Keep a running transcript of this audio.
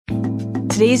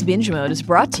Today's Binge Mode is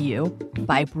brought to you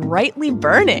by Brightly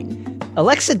Burning.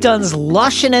 Alexa Dunn's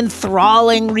lush and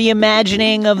enthralling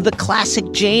reimagining of the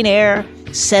classic Jane Eyre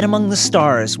set among the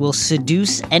stars will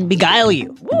seduce and beguile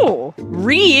you. Ooh,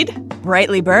 read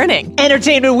Brightly Burning.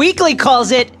 Entertainment Weekly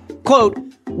calls it, quote,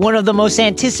 one of the most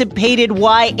anticipated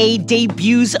YA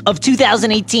debuts of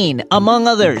 2018, among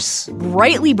others.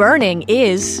 Brightly Burning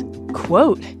is,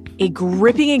 quote, a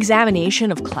gripping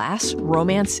examination of class,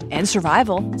 romance, and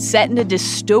survival set in a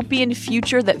dystopian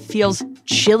future that feels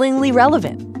chillingly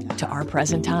relevant to our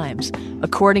present times,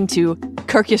 according to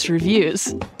Kirkus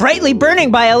Reviews. Brightly Burning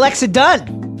by Alexa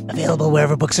Dunn. Available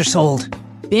wherever books are sold.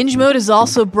 Binge Mode is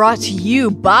also brought to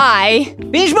you by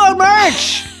Binge Mode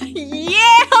merch!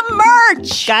 Yeah,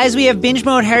 merch! Guys, we have Binge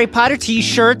Mode Harry Potter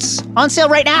t-shirts on sale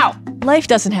right now. Life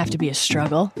doesn't have to be a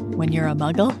struggle when you're a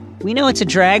muggle. We know it's a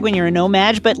drag when you're a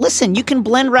no-mage, but listen, you can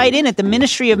blend right in at the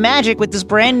Ministry of Magic with this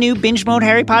brand new Binge Mode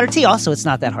Harry Potter tee. Also, it's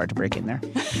not that hard to break in there.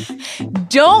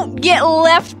 Don't get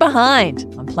left behind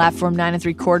on Platform 9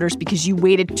 3/4 because you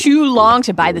waited too long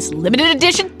to buy this limited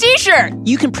edition t-shirt.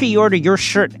 You can pre-order your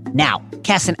shirt now.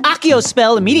 Cast an Accio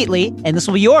spell immediately, and this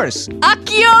will be yours.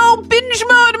 Accio Binge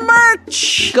Mode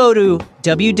merch! Go to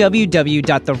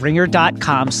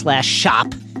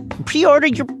www.theringer.com/shop. Pre-order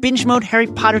your Binge Mode Harry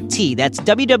Potter tee. That's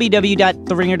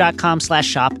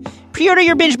www.theringer.com/shop. Pre-order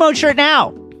your Binge Mode shirt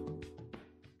now.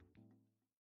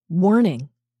 Warning.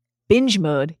 Binge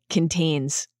Mode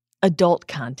contains adult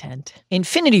content.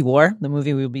 Infinity War, the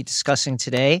movie we'll be discussing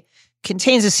today,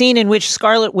 contains a scene in which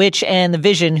Scarlet Witch and the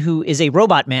Vision, who is a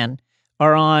robot man,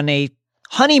 are on a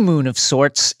honeymoon of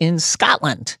sorts in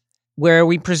Scotland, where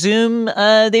we presume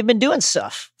they've been doing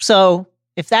stuff. So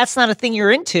if that's not a thing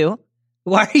you're into,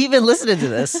 why are you even listening to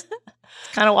this? It's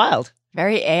kind of wild.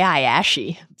 Very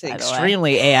AI-ashy. It's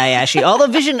extremely AI-ashy. Although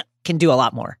Vision can do a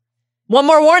lot more. One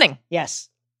more warning. Yes.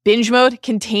 Binge Mode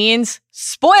contains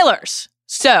spoilers.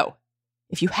 So,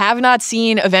 if you have not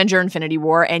seen Avengers Infinity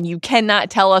War and you cannot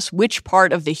tell us which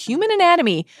part of the human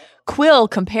anatomy Quill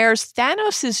compares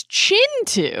Thanos' chin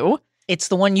to, it's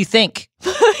the one you think.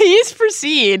 Please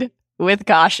proceed with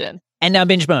caution. And now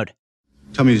Binge Mode.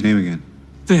 Tell me his name again.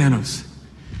 Thanos.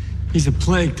 He's a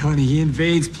plague, Tony. He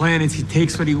invades planets. He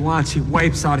takes what he wants. He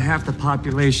wipes out half the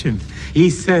population. He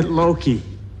sent Loki.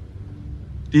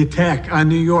 The attack on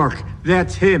New York.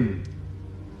 That's him.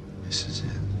 This is it.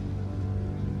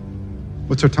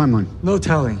 What's our timeline? No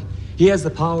telling. He has the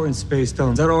power in space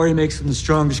stones. That already makes him the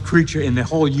strongest creature in the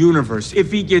whole universe. If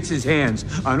he gets his hands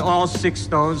on all 6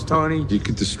 stones, Tony. He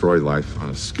could destroy life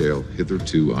on a scale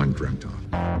hitherto undreamt of.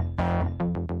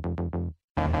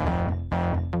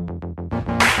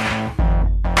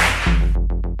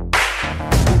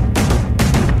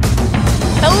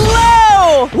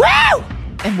 Hello! Woo!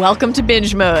 And welcome to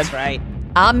Binge Mode. That's right.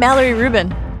 I'm Mallory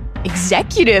Rubin,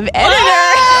 executive editor.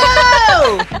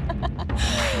 Whoa!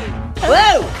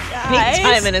 Whoa! Guys. Big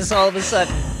time in us all of a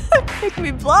sudden. Make me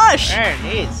blush. There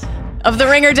it is. Of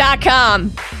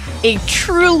TheRinger.com, a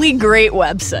truly great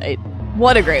website.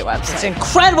 What a great website. It's an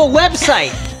incredible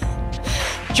website.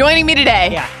 Joining me today,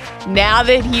 Yeah. now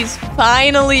that he's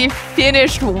finally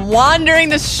finished wandering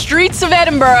the streets of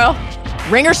Edinburgh,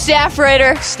 Ringer staff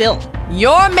writer, Still.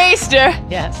 your maester,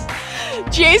 Yes.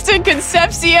 Jason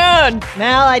Concepcion.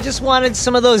 Mal, I just wanted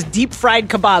some of those deep fried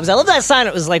kebabs. I love that sign.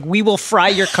 It was like, we will fry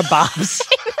your kebabs.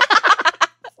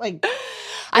 Like,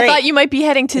 I great. thought you might be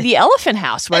heading to the Elephant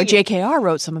House where Thank you. JKR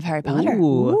wrote some of Harry Potter.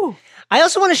 Ooh. I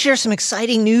also want to share some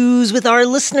exciting news with our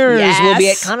listeners. Yes. We'll be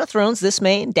at Con of Thrones this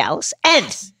May in Dallas.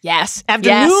 And Yes. after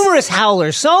yes. numerous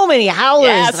howlers, so many howlers,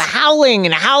 Yes. howling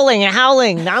and howling and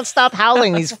howling, nonstop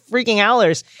howling, these freaking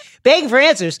howlers, begging for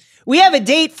answers, we have a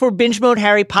date for Binge Mode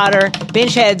Harry Potter.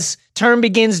 Binge Heads term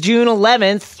begins June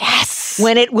 11th. Yes.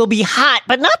 When it will be hot,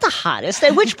 but not the hottest,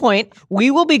 at which point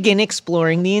we will begin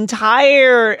exploring the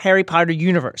entire Harry Potter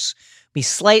universe. Be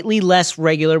slightly less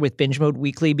regular with Binge Mode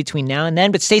Weekly between now and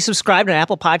then, but stay subscribed on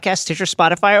Apple Podcasts, Stitcher,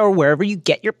 Spotify, or wherever you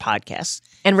get your podcasts.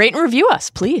 And rate and review us,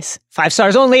 please. 5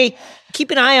 stars only.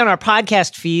 Keep an eye on our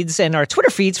podcast feeds and our Twitter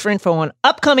feeds for info on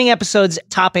upcoming episodes,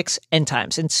 topics, and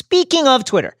times. And speaking of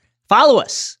Twitter, follow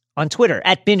us on Twitter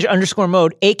at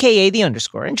binge_mode, aka the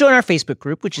underscore, and join our Facebook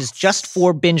group, which is just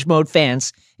for Binge Mode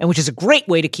fans, and which is a great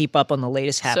way to keep up on the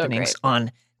latest happenings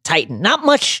on Titan. Not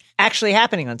much actually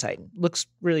happening on Titan. Looks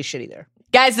really shitty there.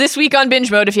 Guys, this week on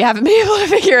Binge Mode, if you haven't been able to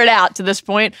figure it out to this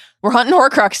point, we're hunting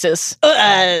Horcruxes.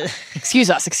 Excuse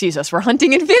us. We're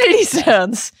hunting Infinity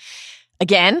Stones.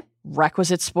 Again,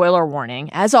 requisite spoiler warning.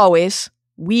 As always,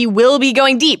 we will be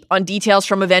going deep on details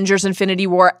from Avengers Infinity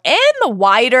War and the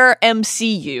wider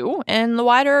MCU and the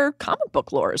wider comic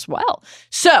book lore as well.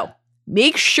 So,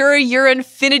 make sure your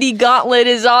Infinity Gauntlet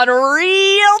is on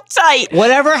real tight.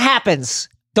 Whatever happens,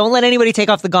 don't let anybody take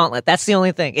off the gauntlet. That's the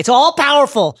only thing. It's all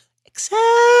powerful,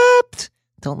 except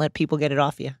don't let people get it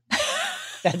off you.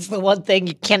 That's the one thing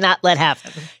you cannot let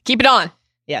happen. Keep it on.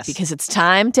 Yes. Because it's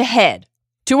time to head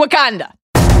to Wakanda.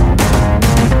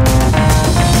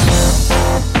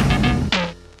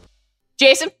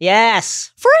 Jason?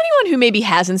 Yes. For anyone who maybe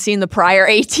hasn't seen the prior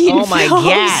 18 Oh my films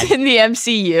God. in the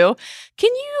MCU, can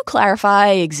you clarify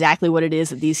exactly what it is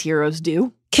that these heroes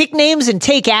do? Kick names and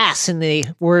take ass, in the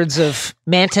words of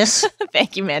Mantis.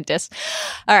 Thank you, Mantis.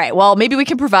 All right, well, maybe we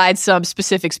can provide some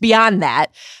specifics beyond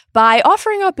that by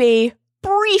offering up a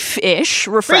brief-ish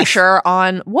refresher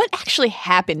on what actually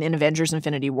happened in Avengers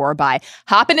Infinity War by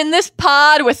hopping in this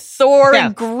pod with Thor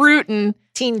and Groot and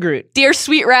Teen Groot. Dear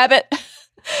Sweet Rabbit.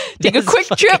 Take a Yes, quick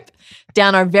trip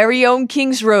down our very own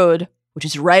King's Road, which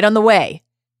is right on the way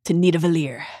to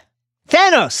Nidavellir.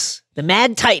 Thanos, the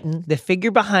Mad Titan, the figure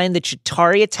behind the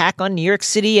Chitauri attack on New York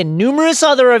City and numerous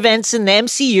other events in the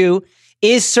MCU,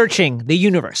 is searching the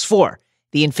universe for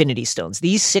the Infinity Stones.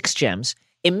 These 6 gems,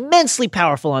 immensely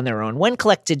powerful on their own, when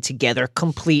collected together,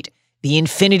 complete the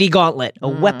Infinity Gauntlet, a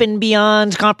weapon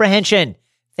beyond comprehension.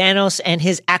 Thanos and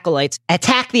his acolytes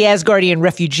attack the Asgardian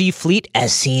refugee fleet,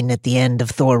 as seen at the end of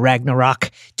Thor Ragnarok,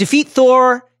 defeat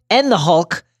Thor and the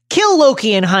Hulk, kill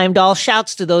Loki and Heimdall,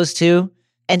 shouts to those two,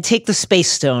 and take the Space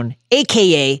Stone,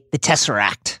 a.k.a. the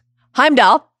Tesseract.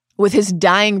 Heimdall, with his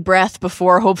dying breath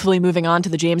before hopefully moving on to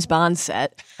the James Bond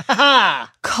set,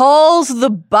 calls the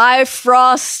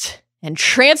Bifrost and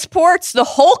transports the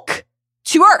Hulk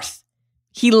to Earth.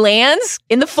 He lands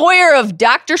in the foyer of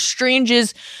Doctor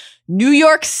Strange's New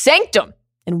York sanctum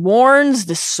and warns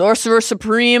the Sorcerer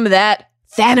Supreme that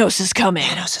Thanos is coming.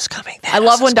 Thanos is coming. I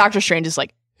love when Doctor Strange is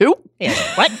like, who? Yeah,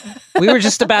 what? We were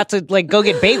just about to go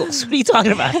get bagels. What are you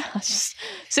talking about? I was just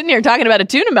sitting here talking about a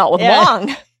tuna melt with Yeah.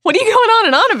 Wong. What are you going on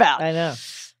and on about? I know.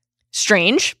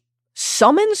 Strange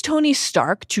summons Tony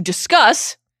Stark to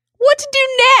discuss what to do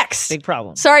next. Big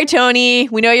problem. Sorry, Tony.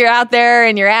 We know you're out there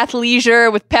in your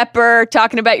athleisure with Pepper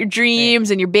talking about your dreams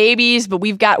and your babies, but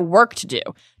we've got work to do.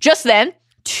 Just then,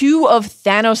 2 of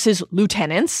Thanos'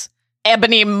 lieutenants,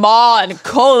 Ebony Maw and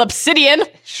Cole Obsidian,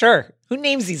 Sure. Who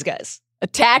names these guys?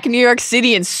 attack New York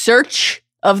City in search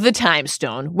of the Time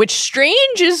Stone, which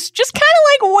Strange is just kind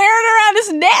of like wearing around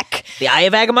his neck. The Eye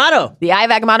of Agamotto. The Eye of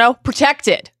Agamotto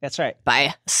protected That's right. by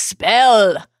a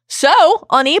spell. So,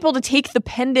 unable to take the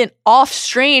pendant off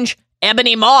Strange,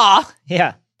 Ebony Maw,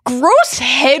 Yeah. gross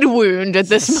head wound at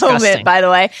this Disgusting. moment, by the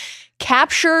way,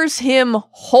 captures him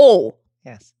whole,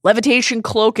 Yes. levitation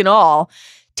cloak and all,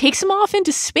 takes him off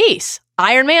into space.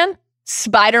 Iron Man,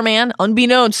 Spider-Man,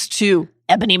 unbeknownst to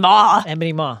Ebony Maw,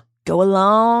 Ebony Maw. go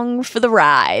along for the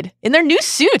ride in their new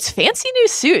suits, fancy new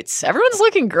suits. Everyone's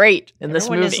looking great in this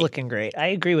Everyone movie. is looking great. I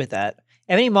agree with that.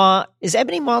 Ebony Maw, is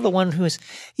Ebony Maw the one who is,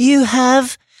 you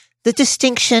have the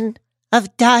distinction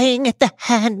of dying at the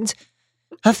hand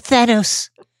of Thanos,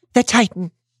 the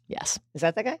Titan. Yes. Is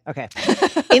that guy? Okay.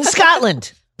 In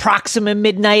Scotland, Proxima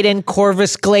Midnight and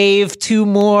Corvus Glaive, 2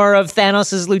 more of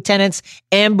Thanos' lieutenants,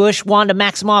 ambush Wanda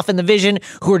Maximoff and the Vision,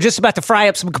 who are just about to fry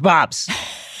up some kebabs.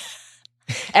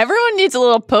 Everyone needs a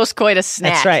little post-coitus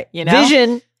snack. That's right. You know?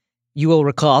 Vision, you will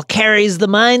recall, carries the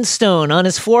Mind Stone on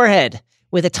his forehead.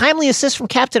 With a timely assist from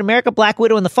Captain America, Black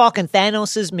Widow, and the Falcon,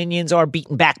 Thanos' minions are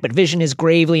beaten back, but Vision is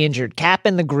gravely injured. Cap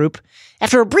and the group,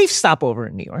 after a brief stopover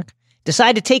in New York,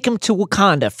 decide to take him to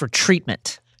Wakanda for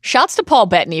treatment. Shouts to Paul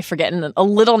Bettany for getting a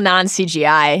little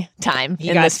non-CGI time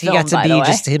in this film, he got to by be the way.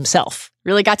 just himself.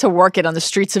 Really got to work it on the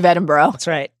streets of Edinburgh. That's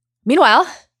right. Meanwhile,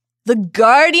 the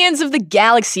Guardians of the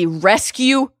Galaxy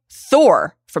rescue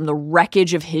Thor from the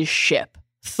wreckage of his ship.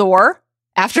 Thor,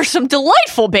 after some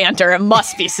delightful banter, it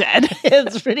must be said.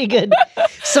 It's pretty good.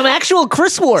 Some actual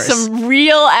Chris Wars. Some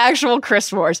real, actual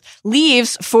Chris Wars.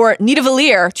 Leaves for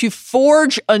Nidavellir to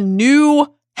forge a new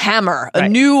hammer, a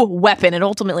Right. new weapon. It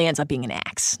ultimately ends up being an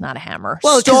axe, not a hammer.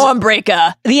 Well, 'cause-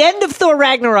 Stormbreaker. The end of Thor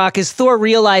Ragnarok is Thor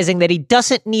realizing that he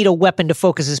doesn't need a weapon to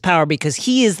focus his power because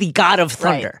he is the god of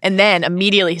thunder. Right. And then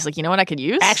immediately he's like, you know what I could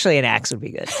use? Actually, an axe would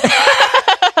be good.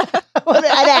 An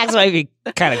axe might be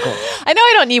kind of cool. I know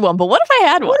I don't need one, but what if I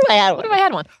had one? What if I had What one? if I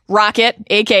had one? Rocket,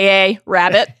 aka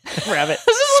Rabbit. Rabbit.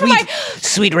 This is one of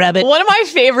Sweet rabbit. One of my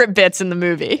favorite bits in the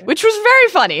movie, which was very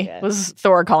funny, was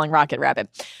Thor calling Rocket Rabbit.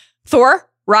 Thor,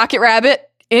 Rocket Rabbit,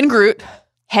 and Groot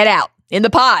head out in the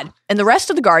pod, and the rest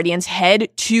of the Guardians head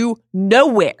to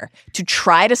nowhere to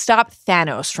try to stop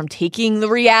Thanos from taking the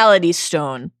Reality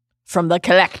Stone from the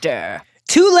Collector.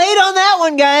 Too late on that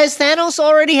one, guys. Thanos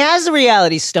already has the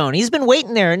Reality Stone. He's been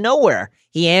waiting there in nowhere.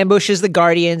 He ambushes the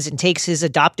Guardians and takes his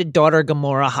adopted daughter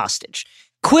Gamora hostage.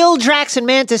 Quill, Drax, and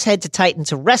Mantis head to Titan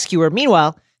to rescue her.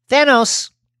 Meanwhile,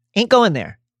 Thanos ain't going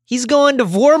there. He's going to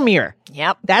Vormir.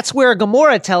 Yep. That's where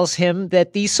Gamora tells him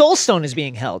that the Soul Stone is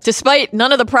being held. Despite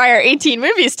none of the prior 18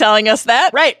 movies telling us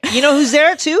that. Right. You know who's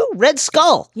there too? Red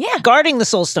Skull. Yeah. Guarding the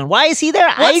Soul Stone. Why is he there?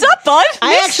 What's up, bud?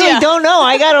 I Missed actually ya. don't know.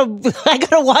 I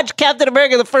gotta watch Captain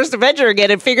America: The First Avenger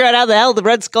again and figure out how the hell the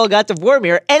Red Skull got to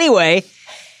Vormir. Anyway,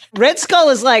 Red Skull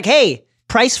is like, hey,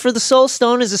 price for the Soul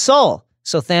Stone is a soul.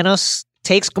 So Thanos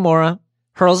takes Gamora,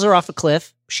 hurls her off a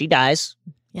cliff. She dies.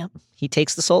 Yep. He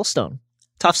takes the Soul Stone.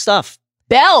 Tough stuff.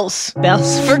 Bells.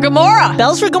 Bells For Gamora.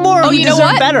 Bells for Gamora. Oh, We you know deserve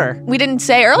what? better. We didn't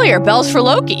say earlier. Bells for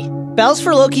Loki. Bells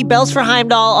for Loki. Bells for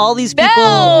Heimdall. All these people.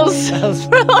 Bells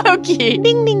for Loki.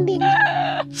 Ding, ding, ding.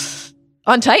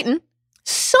 On Titan,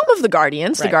 some of the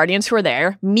Guardians, the Right. Guardians who are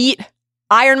there, meet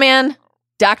Iron Man,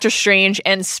 Doctor Strange,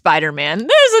 and Spider-Man.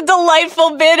 There's a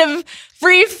delightful bit of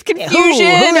brief confusion. Who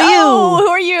are you? Oh, who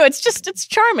are you? It's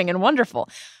charming and wonderful.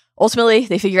 Ultimately,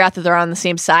 they figure out that they're on the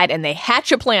same side and they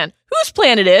hatch a plan. Whose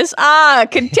plan it is?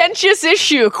 Contentious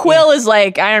issue. Quill is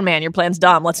like, Iron Man, your plan's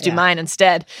dumb. Let's do mine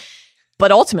instead.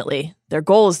 But ultimately, their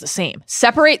goal is the same.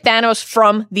 Separate Thanos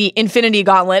from the Infinity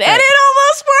Gauntlet. And it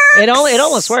almost works. It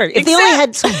almost worked. If they only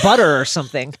had some butter or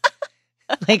something,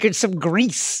 like or some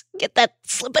grease,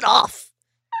 slip it off.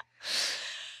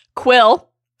 Quill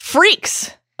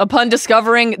freaks upon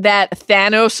discovering that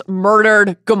Thanos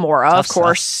murdered Gamora. Tough of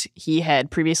course, he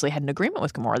had previously had an agreement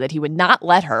with Gamora that he would not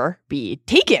let her be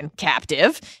taken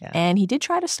captive. Yeah. And he did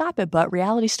try to stop it, but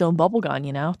Reality Stone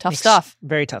bubblegum, tough stuff.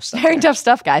 Very tough stuff. Very there. tough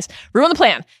stuff, guys. Ruin the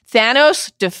plan.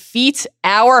 Thanos defeats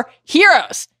our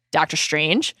heroes. Doctor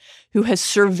Strange, who has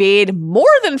surveyed more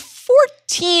than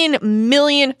 14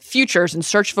 million futures in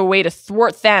search of a way to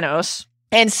thwart Thanos,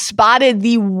 and spotted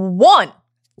the one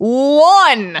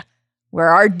where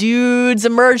our dudes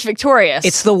emerge victorious.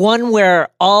 It's the one where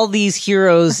all these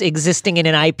heroes existing in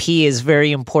an IP is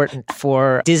very important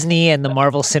for Disney and the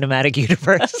Marvel Cinematic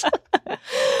Universe.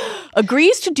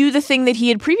 agrees to do the thing that he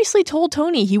had previously told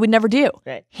Tony he would never do.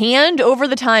 Right. Hand over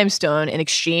the Time Stone in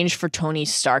exchange for Tony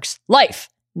Stark's life.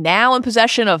 Now in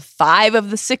possession of 5 of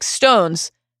the 6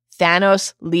 stones,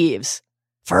 Thanos leaves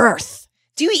for Earth.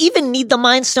 Do you even need the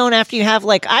Mind Stone after you have,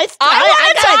 like, I want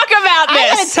to talk about I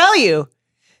gotta this. tell you,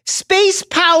 space,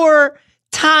 power,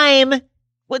 time,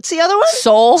 what's the other one?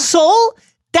 Soul?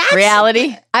 That's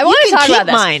Reality. I want to can talk keep about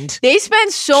this. mind. They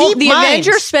spend Keep the mind.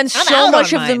 Avengers spend I'm so out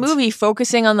much on of the mind. movie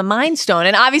focusing on the Mind Stone.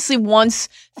 And obviously once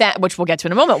that, which we'll get to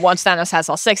in a moment, once Thanos has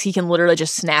all 6, he can literally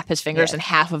just snap his fingers and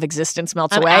half of existence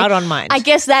melts I'm away. out on mind. I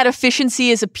guess that efficiency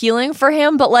is appealing for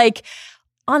him, but like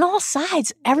on all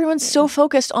sides, everyone's so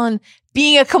focused on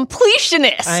being a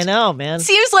completionist. I know, man.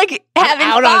 Seems like having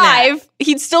out on that. 5,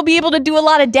 he'd still be able to do a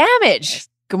lot of damage.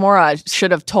 Gamora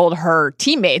should have told her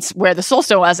teammates where the Soul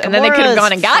Stone was, and then they could have Gamora's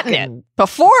gone and gotten fucking- it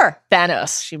before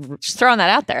Thanos. Just throwing that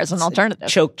out there as an alternative.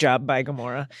 Choke job by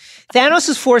Gamora.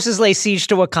 Thanos' forces lay siege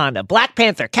to Wakanda. Black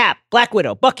Panther, Cap, Black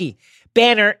Widow, Bucky,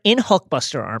 Banner in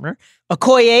Hulkbuster armor,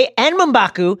 Okoye, and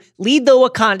M'Baku lead the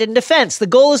Wakandan defense. The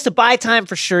goal is to buy time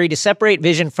for Shuri to separate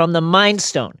Vision from the Mind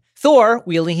Stone. Thor,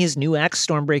 wielding his new axe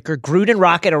Stormbreaker, Groot, and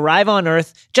Rocket arrive on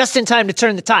Earth just in time to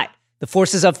turn the tide. The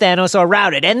forces of Thanos are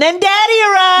routed, and then Daddy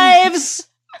arrives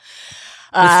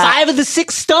with 5 of the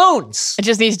 6 stones. I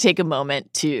just need to take a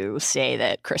moment to say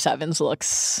that Chris Evans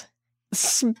looks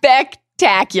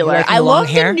spectacular. You like the I long love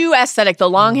hair? the new aesthetic, the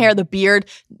long hair, the beard,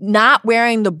 not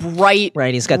wearing the bright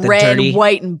Right, he's got the red, dirty-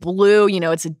 white, and blue.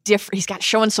 It's a different, he's got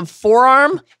showing some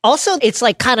forearm. Also, it's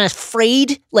like kind of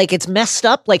frayed, like it's messed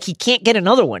up, like he can't get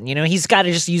another one. He's got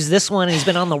to just use this one, and he's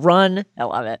been on the run. I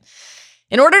love it.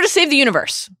 In order to save the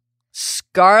universe,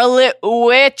 Scarlet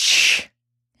Witch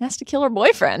has to kill her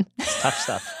boyfriend. Tough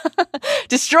stuff.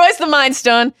 Destroys the Mind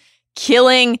Stone,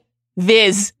 killing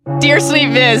Viz. Dear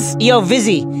sweet Viz. Yo,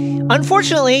 Vizzy.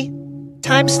 Unfortunately,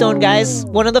 Time Stone, guys,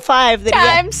 one of the 5 that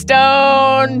Time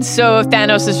Stone. So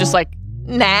Thanos is just like,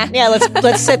 nah. Yeah,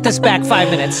 let's set this back 5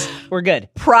 minutes. We're good.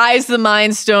 Pries the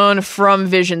Mind Stone from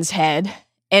Vision's head.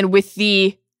 And with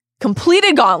the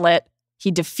completed gauntlet,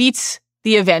 he defeats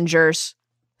the Avengers.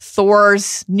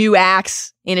 Thor's new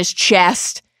axe in his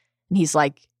chest. And he's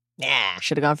like, nah,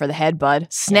 should have gone for the head, bud.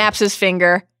 Snaps his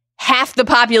finger. Half the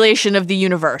population of the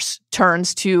universe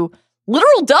turns to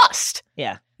literal dust,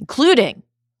 Yeah, including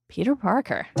Peter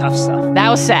Parker. tough stuff. That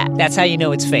was sad. That's how you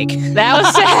know it's fake. That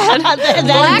was sad.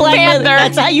 That Black Panther.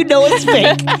 That's how you know it's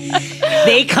fake.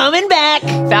 They coming back.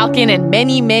 Falcon and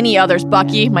many, many others.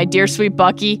 Bucky, my dear sweet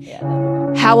Bucky.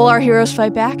 How will our heroes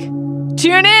fight back?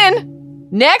 Tune in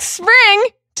next spring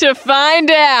to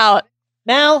find out.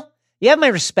 Now, you have my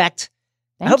respect.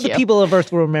 I hope you. the people of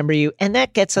Earth will remember you. And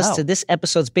that gets us to this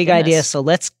episode's big idea. So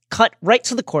let's cut right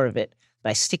to the core of it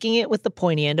by sticking it with the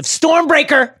pointy end of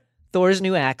Stormbreaker, Thor's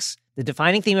new axe. The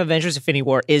defining theme of Avengers Infinity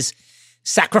War is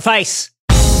sacrifice.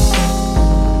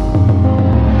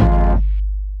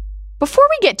 Before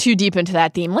we get too deep into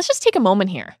that theme, let's just take a moment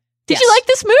here. Did Yes. you like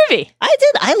this movie? I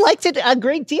did. I liked it a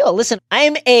great deal. Listen,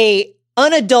 I'm a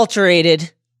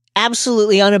unadulterated,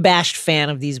 absolutely unabashed fan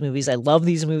of these movies. I love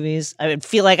these movies. I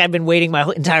feel like I've been waiting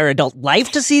my entire adult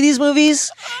life to see these movies.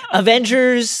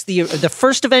 Avengers, the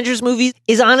first Avengers movie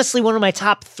is honestly one of my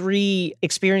top 3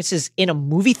 experiences in a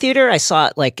movie theater. I saw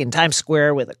it like in Times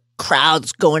Square with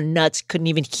crowds going nuts, couldn't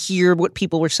even hear what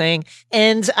people were saying.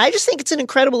 And I just think it's an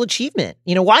incredible achievement.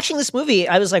 You know, watching this movie,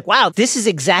 I was like, wow, this is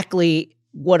exactly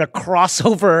what a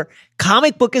crossover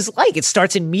comic book is like. It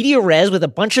starts in media res with a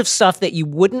bunch of stuff that you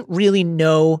wouldn't really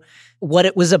know what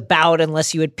it was about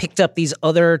unless you had picked up these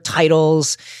other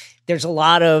titles. There's a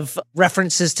lot of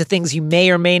references to things you may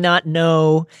or may not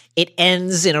know. It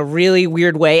ends in a really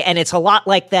weird way. And it's a lot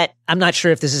like that. I'm not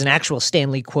sure if this is an actual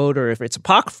Stan Lee quote or if it's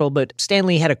apocryphal, but Stan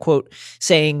Lee had a quote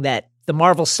saying that the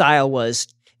Marvel style was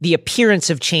the appearance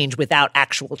of change without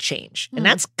actual change. And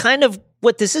that's kind of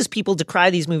what this is. People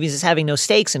decry these movies as having no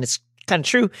stakes, and it's kind of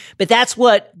true. But that's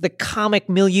what the comic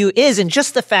milieu is. And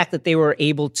just the fact that they were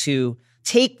able to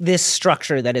take this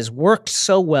structure that has worked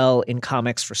so well in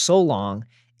comics for so long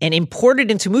and import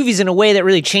it into movies in a way that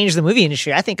really changed the movie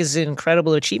industry, I think is an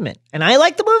incredible achievement. And I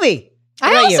like the movie.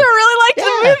 I also really liked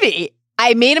the movie.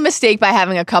 I made a mistake by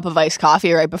having a cup of iced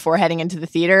coffee right before heading into the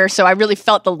theater, so I really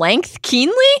felt the length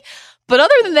keenly. But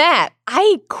other than that,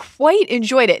 I quite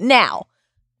enjoyed it. Now,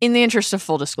 in the interest of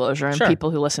full disclosure, and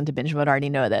people who listen to Binge Mode already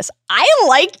know this, I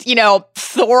liked,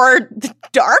 Thor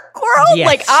Dark World. Yes.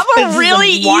 Like, I'm a really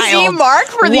easy mark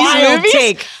for these movies.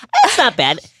 Take. It's not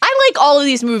bad. I like all of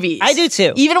these movies. I do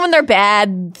too. Even when they're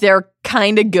bad, they're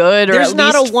kind of good, or There's at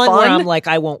not least a one fun. where I'm like,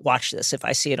 I won't watch this if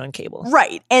I see it on cable.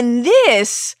 Right. And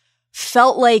this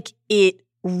felt like it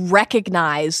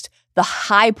recognized the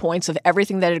high points of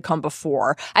everything that had come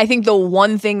before. I think the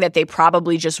one thing that they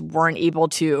probably just weren't able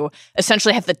to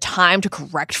essentially have the time to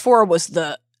correct for was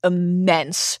the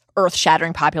immense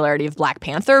earth-shattering popularity of Black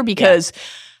Panther, because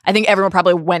I think everyone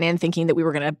probably went in thinking that we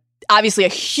were going to obviously a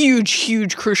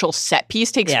huge crucial set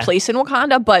piece takes place in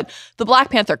Wakanda, but the Black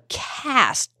Panther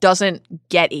cast doesn't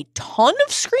get a ton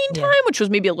of screen time, which was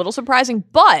maybe a little surprising,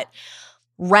 but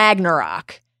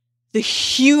Ragnarok, the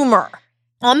humor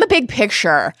on the big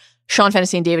picture, Sean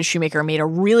Fennessy and David Shoemaker made a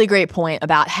really great point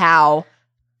about how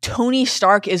Tony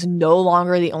Stark is no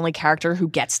longer the only character who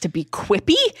gets to be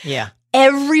quippy. Yeah.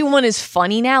 Everyone is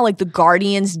funny now. Like the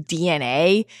Guardians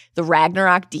DNA, the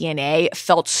Ragnarok DNA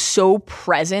felt so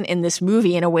present in this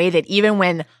movie in a way that even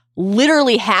when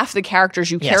literally half the characters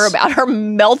you care about are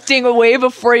melting away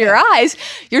before your eyes,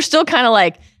 you're still kind of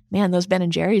like, man, those Ben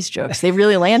and Jerry's jokes, they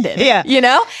really landed.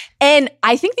 And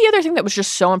I think the other thing that was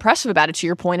just so impressive about it, to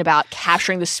your point about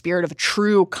capturing the spirit of a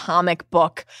true comic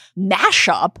book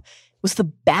mashup, was the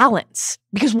balance.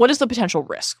 Because what is the potential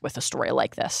risk with a story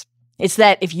like this? It's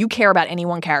that if you care about any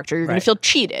one character, you're going to feel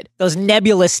cheated. Those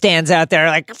Nebula stands out there,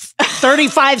 like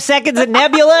 35 seconds of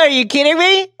Nebula. Are you kidding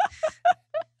me?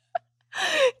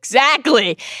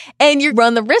 Exactly. And you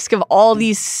run the risk of all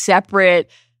these separate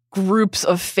groups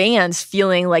of fans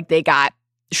feeling like they got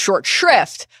short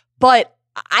shrift. But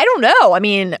I don't know. I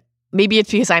mean, maybe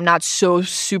it's because I'm not so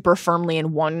super firmly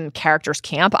in one character's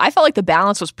camp. I felt like the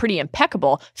balance was pretty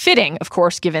impeccable. Fitting, of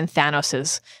course, given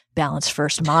Thanos's balance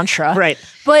first mantra. Right.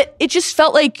 But it just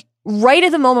felt like right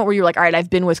at the moment where you're like, all right, I've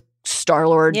been with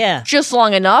Star-Lord just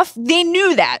long enough. They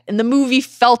knew that, and the movie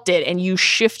felt it, and you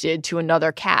shifted to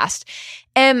another cast.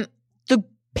 And the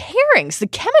pairings, the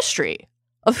chemistry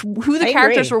of who the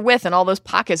characters were with and all those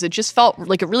pockets, it just felt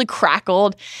like it really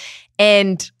crackled,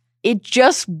 and it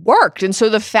just worked. And so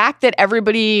the fact that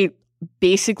everybody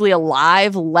basically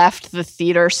alive left the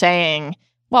theater saying,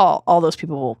 well, all those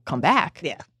people will come back,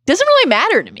 doesn't really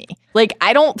matter to me. Like,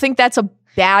 I don't think that's a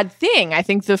bad thing. I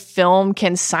think the film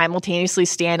can simultaneously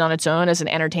stand on its own as an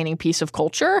entertaining piece of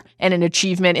culture and an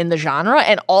achievement in the genre,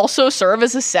 and also serve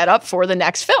as a setup for the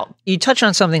next film. You touch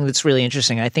on something that's really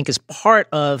interesting, I think, is part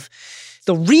of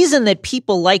the reason that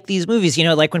people like these movies. You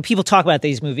know, like when people talk about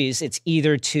these movies, it's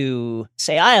either to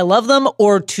say, I love them,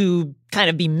 or to kind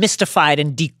of be mystified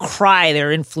and decry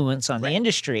their influence on the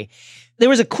industry. There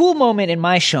was a cool moment in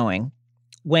my showing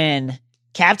when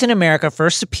Captain America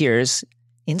first appears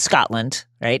in Scotland,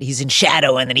 right? He's in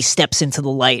shadow, and then he steps into the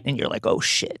light, and you're like, oh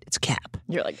shit, it's Cap.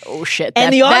 You're like, oh shit,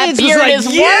 And the audience that beard was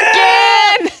like, is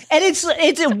yeah! working. And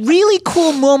it's a really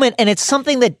cool moment, and it's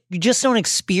something that you just don't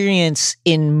experience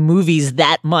in movies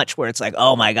that much, where it's like,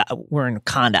 oh my God, we're in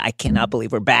Wakanda. I cannot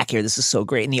believe we're back here. This is so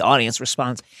great. And the audience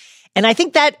responds. And I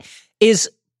think that is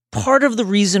part of the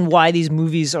reason why these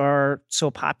movies are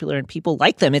so popular and people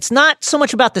like them. It's not so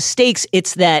much about the stakes.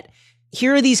 It's that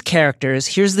here are these characters.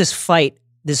 Here's this fight,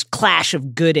 this clash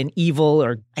of good and evil,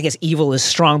 or I guess evil is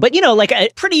strong, but like a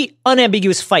pretty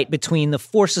unambiguous fight between the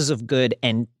forces of good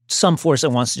and some force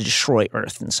that wants to destroy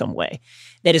Earth in some way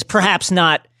that is perhaps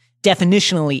not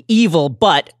definitionally evil,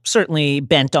 but certainly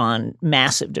bent on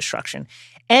massive destruction.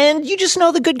 And you just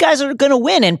know the good guys are going to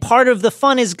win. And part of the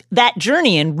fun is that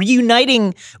journey and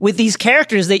reuniting with these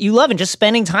characters that you love and just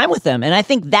spending time with them. And I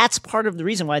think that's part of the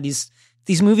reason why these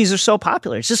movies are so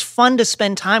popular. It's just fun to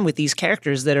spend time with these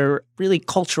characters that are really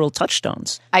cultural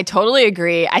touchstones. I totally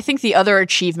agree. I think the other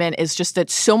achievement is just that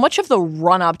so much of the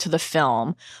run up to the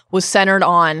film was centered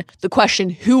on the question,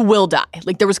 who will die?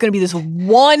 Like there was going to be this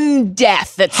one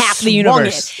death that Half the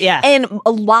universe. It. Yeah. And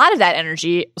a lot of that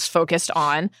energy was focused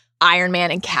on Iron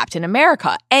Man and Captain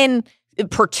America. And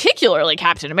particularly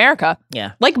Captain America.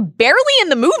 Yeah. Like barely in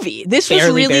the movie. This was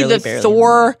really the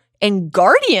Thor and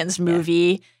Guardians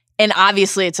movie. Yeah. And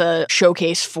obviously it's a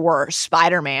showcase for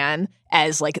Spider-Man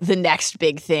as like the next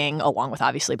big thing, along with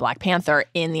obviously Black Panther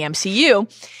in the MCU.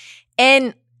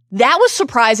 And that was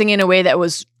surprising in a way that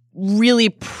was really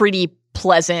pretty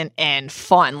pleasant and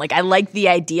fun. Like I like the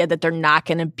idea that they're not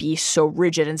going to be so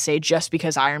rigid and say just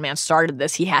because Iron Man started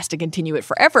this, he has to continue it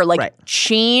forever. Like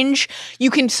change.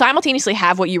 You can simultaneously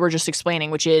have what you were just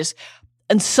explaining, which is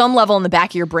on some level in the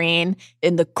back of your brain,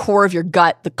 in the core of your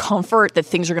gut, the comfort that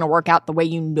things are going to work out the way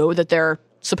you know that they're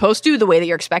supposed to, the way that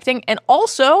you're expecting, and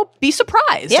also be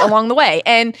surprised along the way.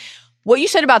 And what you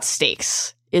said about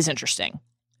stakes is interesting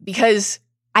because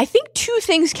I think two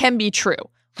things can be true.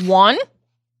 One,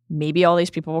 maybe all these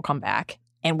people will come back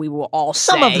and we will all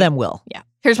say— Some of them will. Yeah.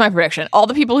 Here's my prediction. All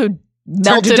the people who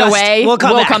melted away will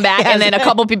come back, and then a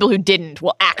couple people who didn't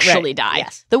will actually die.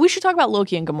 Yes. Though we should talk about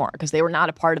Loki and Gamora because they were not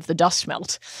a part of the dust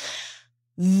melt.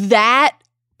 That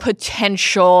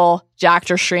potential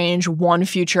Doctor Strange, one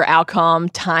future outcome,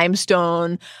 time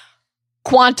stone,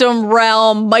 quantum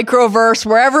realm, microverse,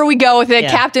 wherever we go with it,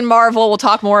 Captain Marvel, we'll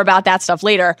talk more about that stuff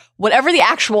later. Whatever the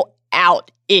actual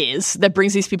out is that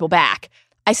brings these people back,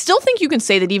 I still think you can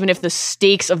say that even if the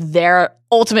stakes of their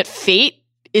ultimate fate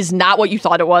is not what you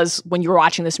thought it was when you were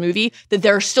watching this movie, that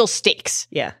there are still stakes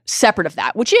separate of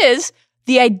that, which is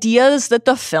the ideas that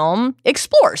the film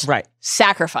explores. Right.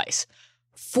 Sacrifice,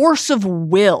 force of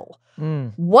will,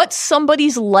 what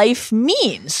somebody's life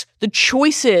means, the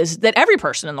choices that every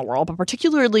person in the world, but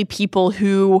particularly people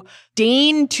who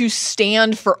deign to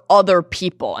stand for other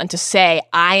people and to say,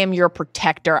 I am your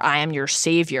protector, I am your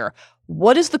savior.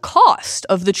 What is the cost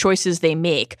of the choices they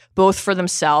make, both for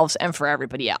themselves and for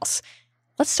everybody else?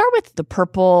 Let's start with the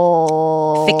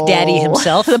purple— Thick Daddy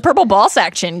himself. The purple ball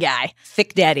sack chin guy.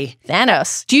 Thick Daddy.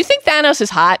 Thanos. Do you think Thanos is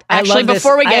hot? Actually, this.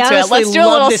 before we get to it, let's do a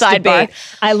little sidebar. Debate.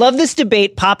 I love this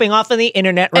debate popping off on the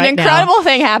internet right now. An incredible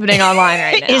thing happening online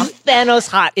right now. Is Thanos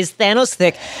hot? Is Thanos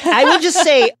thick? I will just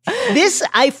say this,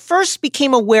 I first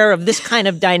became aware of this kind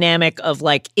of dynamic of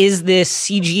like, is this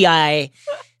CGI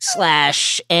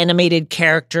 / animated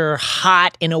character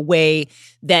hot in a way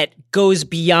that goes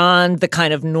beyond the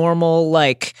kind of normal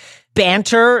like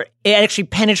banter? It actually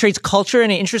penetrates culture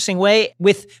in an interesting way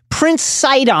with Prince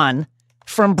Sidon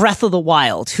from Breath of the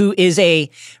Wild, who is a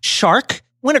shark.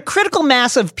 When a critical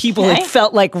mass of people it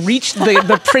felt like reached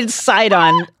the Prince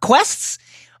Sidon quests,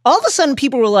 all of a sudden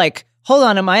people were like, hold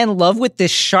on, am I in love with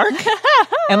this shark?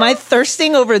 Am I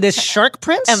thirsting over this shark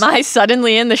prince? Am I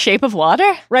suddenly in the shape of water?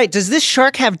 Right. Does this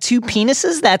shark have two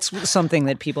penises? That's something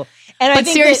that people— And but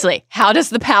seriously, how does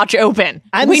the pouch open?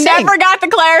 We never got the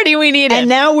clarity we needed. And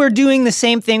now we're doing the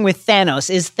same thing with Thanos.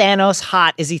 Is Thanos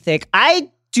hot? Is he thick? I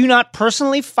do not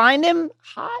personally find him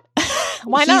hot.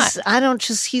 Why not?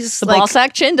 He's the like— ball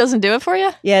sack chin doesn't do it for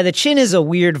you? Yeah, the chin is a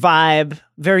weird vibe.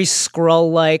 Very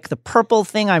Skrull-like. The purple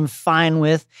thing I'm fine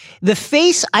with. The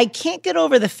face, I can't get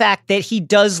over the fact that he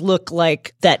does look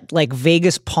like that like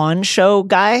Vegas Pawn Show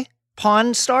guy.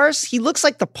 Pawn Stars? He looks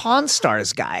like the Pawn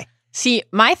Stars guy. See,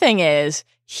 my thing is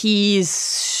he's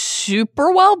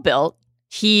super well built.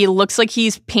 He looks like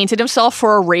he's painted himself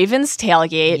for a Ravens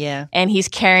tailgate. Yeah. And he's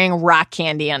carrying rock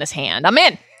candy on his hand. I'm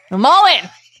in. I'm all in.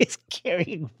 He's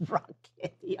carrying rock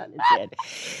candy on his head.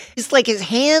 It's like his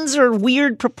hands are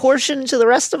weird proportion to the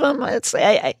rest of him. It's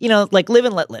like live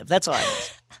and let live. That's all I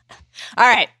know. All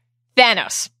right.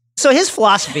 Thanos. So his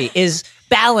philosophy is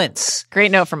balance. Great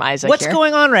note from Isaac. What's here.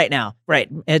 going on right now? Right.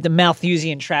 The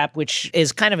Malthusian trap, which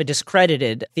is kind of a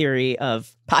discredited theory of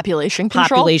Population control.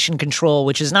 population control,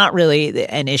 which is not really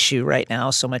an issue right now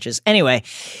so much as anyway.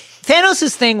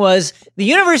 Thanos' thing was the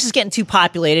universe is getting too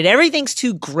populated. Everything's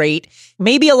too great.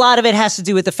 Maybe a lot of it has to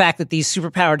do with the fact that these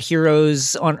superpowered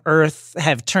heroes on Earth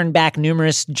have turned back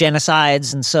numerous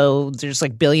genocides. And so there's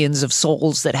like billions of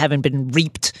souls that haven't been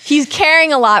reaped. He's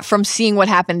caring a lot from seeing what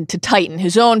happened to Titan,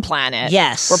 his own planet.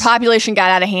 Yes. Where population got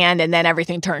out of hand and then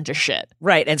everything turned to shit.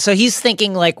 Right. And so he's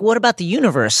thinking like, what about the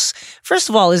universe? First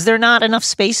of all, is there not enough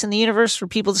space in the universe for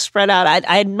people to spread out?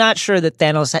 I'm not sure that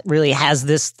Thanos really has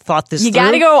thought this You through.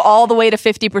 got to go all the way to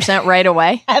 50% right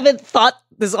away. I haven't thought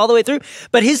this all the way through.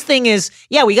 But his thing is,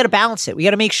 yeah, we got to balance it. We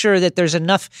got to make sure that there's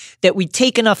enough, that we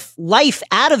take enough life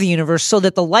out of the universe so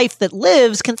that the life that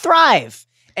lives can thrive.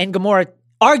 And Gamora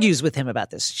argues with him about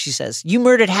this. She says, you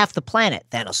murdered half the planet.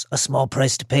 Thanos, a small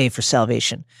price to pay for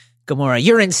salvation. Gamora,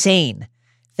 you're insane.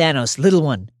 Thanos, little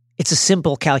one, it's a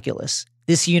simple calculus.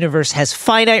 This universe has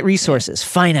finite resources.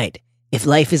 Finite. If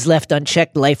life is left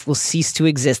unchecked, life will cease to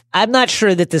exist. I'm not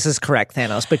sure that this is correct,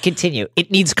 Thanos, but continue.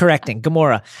 It needs correcting.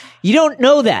 Gamora, you don't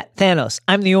know that, Thanos.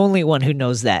 I'm the only one who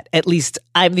knows that. At least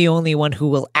I'm the only one who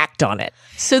will act on it.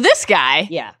 So this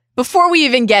guy, before we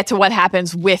even get to what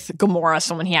happens with Gamora,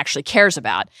 someone he actually cares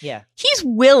about, he's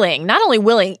willing, not only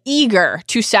willing, eager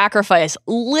to sacrifice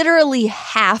literally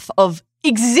half of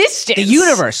existence. The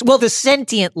universe. Well, the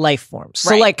sentient life forms.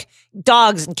 So like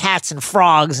dogs and cats and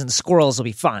frogs and squirrels will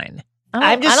be fine.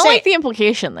 I don't like the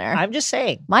implication there. I'm just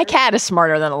saying. My cat is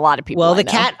smarter than a lot of people. Well, the I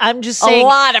know. cat, I'm just saying. A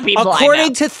lot of people.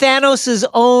 According to Thanos'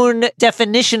 own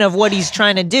definition of what he's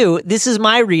trying to do, this is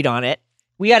my read on it.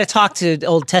 We got to talk to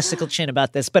old Testicle Chin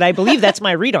about this, but I believe that's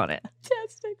my read on it.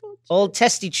 Testicle Chin. Old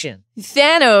Testy Chin.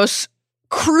 Thanos,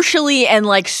 crucially, and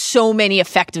like so many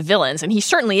effective villains, and he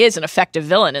certainly is an effective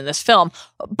villain in this film.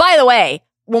 By the way,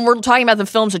 when we're talking about the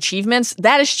film's achievements,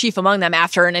 that is chief among them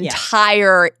after an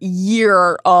entire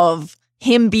year of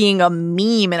him being a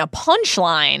meme and a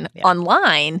punchline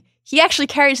online. He actually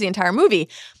carries the entire movie.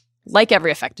 Like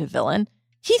every effective villain,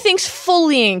 he thinks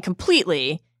fully and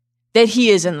completely that he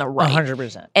is in the right.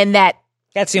 100%. And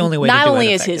that's the only way not to do only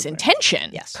an is his effective intention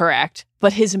Yes. correct,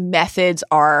 but his methods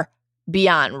are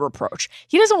beyond reproach.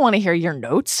 He doesn't want to hear your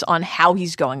notes on how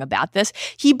he's going about this.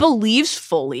 He believes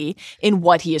fully in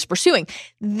what he is pursuing.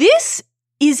 This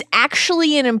is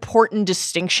actually an important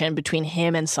distinction between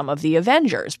him and some of the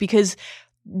Avengers because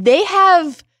they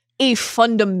have a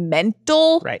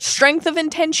fundamental strength of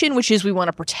intention, which is we want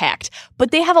to protect. But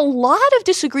they have a lot of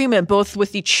disagreement both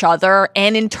with each other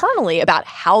and internally about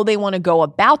how they want to go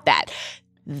about that.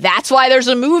 That's why there's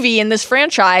a movie in this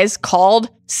franchise called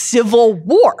Civil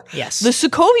War. Yes. The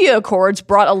Sokovia Accords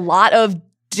brought a lot of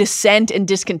dissent and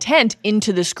discontent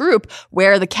into this group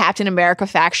where the Captain America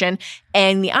faction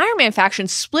and the Iron Man faction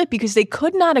split because they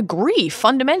could not agree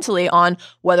fundamentally on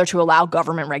whether to allow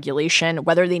government regulation,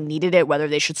 whether they needed it, whether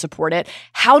they should support it,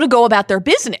 how to go about their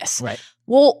business. Right.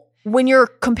 Well, when you're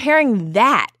comparing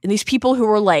that and these people who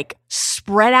were like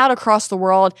spread out across the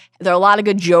world, there are a lot of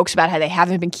good jokes about how they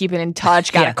haven't been keeping in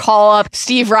touch. Got to call up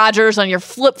Steve Rogers on your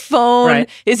flip phone. Right.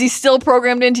 Is he still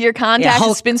programmed into your contacts? Hulk-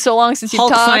 It's been so long since you've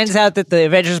Hulk talked. finds out that the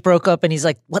Avengers broke up and he's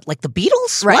like, what, like the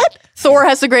Beatles? Right. What? Thor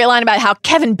has the great line about how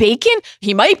Kevin Bacon,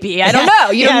 he might be. I don't know.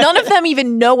 You know, none of them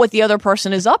even know what the other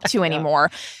person is up to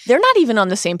anymore. They're not even on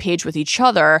the same page with each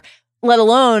other, let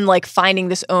alone like finding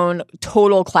this own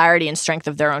total clarity and strength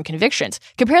of their own convictions.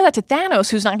 Compare that to Thanos,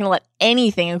 who's not going to let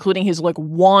anything, including his like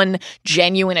one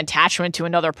genuine attachment to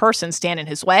another person, stand in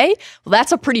his way. Well,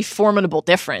 that's a pretty formidable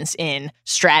difference in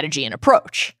strategy and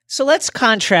approach. So let's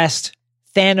contrast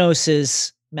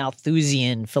Thanos's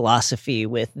Malthusian philosophy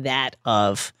with that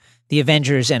of the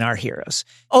Avengers and our heroes.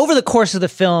 Over the course of the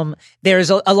film,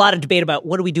 there's a lot of debate about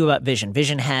what do we do about Vision.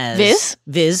 Vision has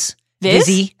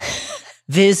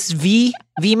Vizzy,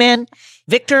 V-Man,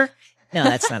 Victor. No,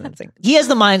 that's not anything. He has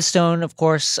the Mind Stone, of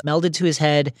course, melded to his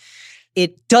head.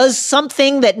 It does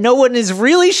something that no one is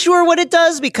really sure what it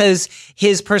does because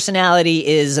his personality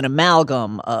is an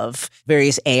amalgam of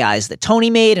various AIs that Tony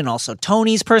made and also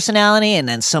Tony's personality and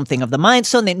then something of the Mind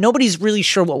Stone that nobody's really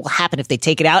sure what will happen if they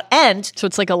take it out. And so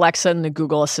it's like Alexa and the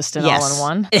Google Assistant all in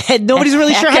one. And nobody's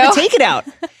really sure how to take it out.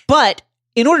 But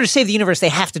in order to save the universe, they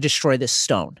have to destroy this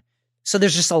stone. So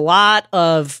there's just a lot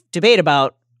of debate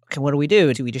about, okay, what do we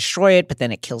do? Do we destroy it, but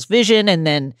then it kills Vision? And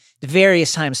then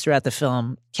various times throughout the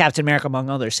film, Captain America, among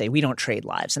others, say, we don't trade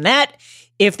lives. And that,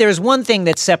 if there's one thing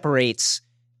that separates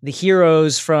the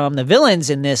heroes from the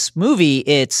villains in this movie,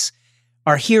 it's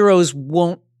our heroes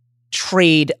won't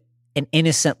trade an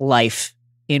innocent life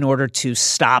in order to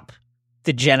stop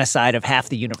the genocide of half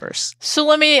the universe. So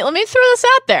let me throw this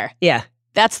out there. Yeah.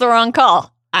 That's the wrong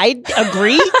call. I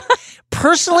agree.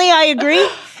 Personally, I agree.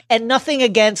 And nothing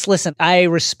against, listen, I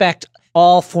respect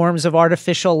all forms of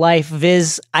artificial life.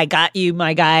 Viz, I got you,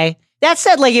 my guy. That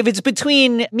said, like, if it's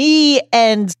between me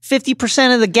and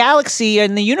 50% of the galaxy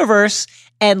and the universe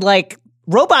and, like,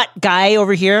 robot guy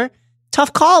over here,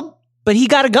 tough call, but he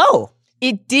got to go.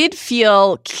 It did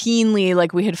feel keenly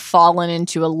like we had fallen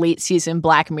into a late season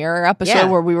Black Mirror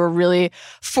episode where we were really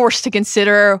forced to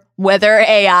consider whether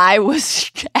AI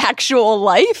was actual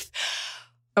life.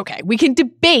 Okay, we can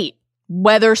debate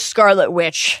whether Scarlet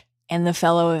Witch and the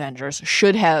fellow Avengers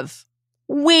should have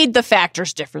weighed the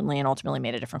factors differently and ultimately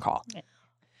made a different call.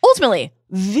 Ultimately,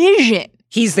 Vision.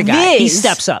 He's the guy. He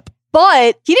steps up.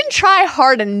 But he didn't try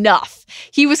hard enough.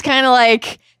 He was kind of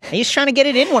like... He's trying to get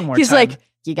it in one more time. He's like,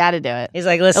 you got to do it. He's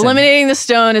like, listen. Eliminating the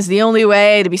stone is the only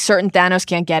way to be certain Thanos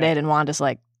can't get it. And Wanda's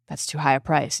like, that's too high a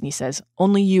price. And he says,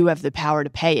 only you have the power to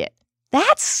pay it.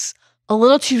 That's a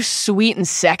little too sweet and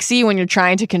sexy when you're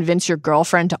trying to convince your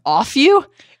girlfriend to off you.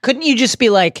 Couldn't you just be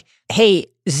like, hey,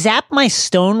 zap my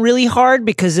stone really hard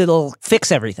because it'll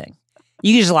fix everything?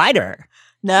 You can just lie to her.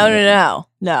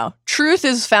 No. Truth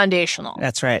is foundational.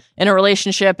 That's right. In a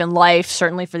relationship, in life,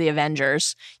 certainly for the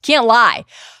Avengers. Can't lie.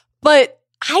 But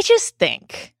I just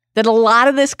think that a lot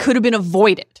of this could have been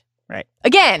avoided. Right.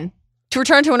 Again, to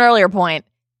return to an earlier point,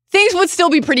 things would still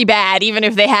be pretty bad even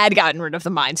if they had gotten rid of the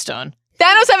Mind Stone.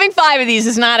 Thanos having 5 of these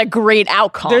is not a great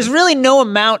outcome. There's really no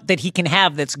amount that he can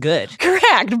have that's good.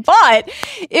 Correct. But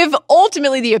if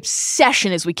ultimately the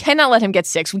obsession is we cannot let him get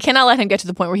 6, we cannot let him get to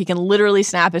the point where he can literally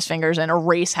snap his fingers and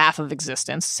erase half of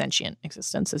existence, sentient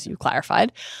existence, as you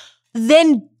clarified,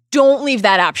 then don't leave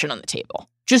that option on the table.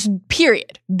 Just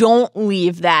period. Don't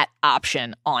leave that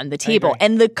option on the table.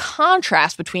 And the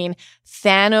contrast between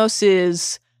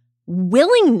Thanos's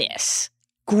willingness,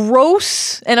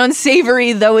 gross and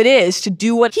unsavory though it is, to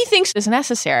do what he thinks is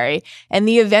necessary, and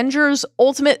the Avengers'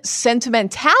 ultimate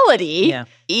sentimentality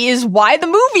is why the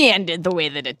movie ended the way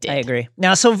that it did. I agree.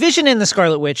 Now, so Vision and the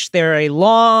Scarlet Witch, they're a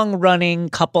long-running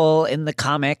couple in the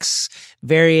comics.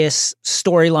 Various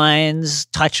storylines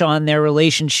touch on their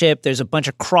relationship. There's a bunch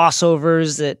of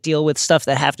crossovers that deal with stuff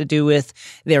that have to do with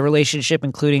their relationship,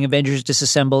 including Avengers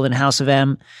Disassembled and House of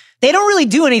M. They don't really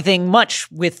do anything much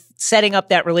with setting up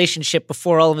that relationship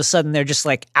before all of a sudden they're just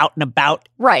like out and about.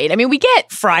 Right. I mean, we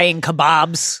get frying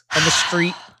kebabs on the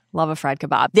street. Love a fried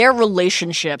kebab. Their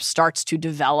relationship starts to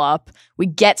develop. We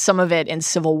get some of it in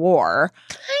Civil War.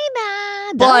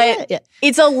 Kinda. But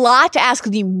it's a lot to ask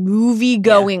the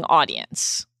movie-going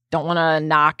audience. Don't want to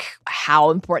knock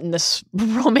how important this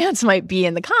romance might be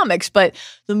in the comics, but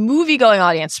the movie-going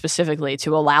audience specifically,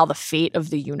 to allow the fate of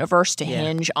the universe to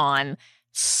hinge on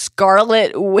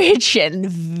Scarlet Witch and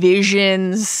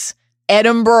Vision's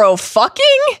Edinburgh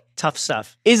fucking? Tough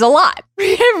stuff. Is a lot.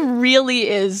 It really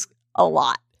is a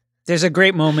lot. There's a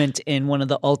great moment in one of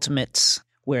the Ultimates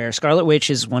where Scarlet Witch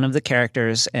is one of the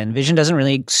characters and Vision doesn't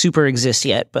really super exist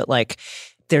yet, but like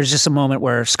there's just a moment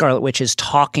where Scarlet Witch is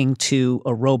talking to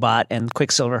a robot and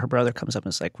Quicksilver, her brother, comes up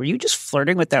and is like, were you just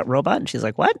flirting with that robot? And she's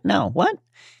like, what? No, what? And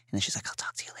then she's like, I'll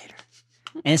talk to you later.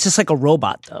 And it's just like a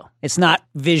robot though. It's not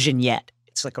Vision yet.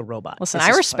 It's like a robot. Listen,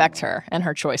 I respect her and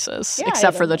her choices,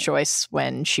 except for the choice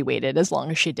when she waited as long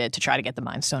as she did to try to get the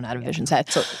Mind Stone out of Vision's head.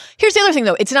 So here's the other thing,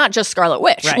 though. It's not just Scarlet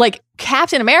Witch. Right. Like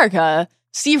Captain America,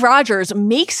 Steve Rogers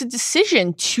makes a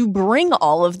decision to bring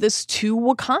all of this to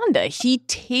Wakanda. He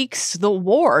takes the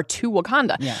war to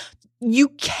Wakanda. Yeah. You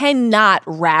cannot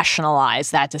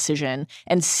rationalize that decision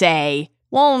and say,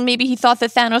 well, maybe he thought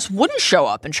that Thanos wouldn't show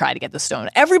up and try to get the stone.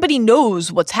 Everybody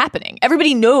knows what's happening.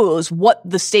 Everybody knows what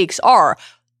the stakes are.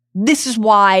 This is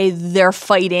why they're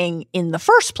fighting in the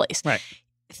first place. Right.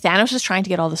 Thanos is trying to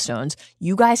get all the stones.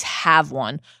 You guys have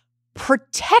one.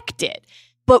 Protect it.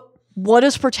 But what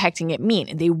does protecting it mean?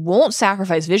 And they won't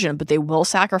sacrifice Vision, but they will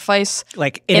sacrifice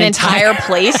like an entire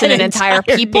place and an entire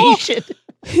people nation.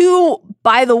 Who,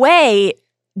 by the way,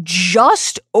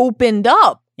 just opened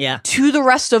up to the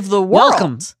rest of the world.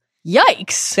 Welcome.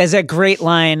 Yikes. There's a great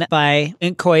line by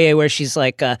Nkoye where she's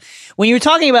like, when you were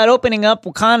talking about opening up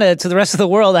Wakanda to the rest of the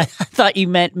world, I thought you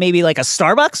meant maybe like a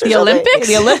Starbucks or the something? Olympics?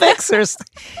 The Olympics?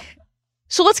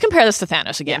 So let's compare this to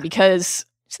Thanos again, because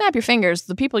snap your fingers,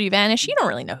 the people you vanish, you don't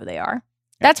really know who they are.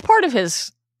 That's part of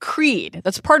his creed.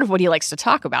 That's part of what he likes to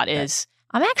talk about is,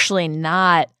 I'm actually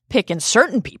not picking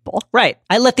certain people. Right.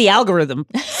 I let the algorithm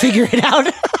figure it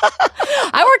out.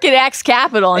 I work at X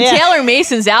Capital, and Taylor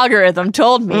Mason's algorithm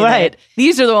told me that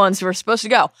these are the ones who are supposed to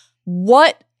go.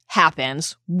 What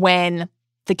happens when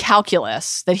the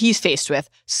calculus that he's faced with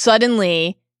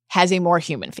suddenly has a more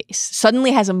human face,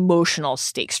 suddenly has emotional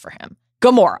stakes for him.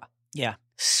 Gamora. Yeah.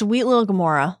 Sweet little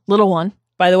Gamora, little one.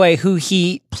 By the way, who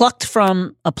he plucked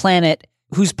from a planet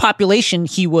whose population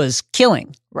he was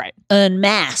killing. Right. En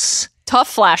masse.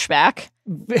 Tough flashback.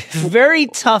 Very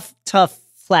tough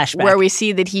flashback. Where we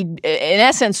see that he, in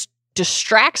essence,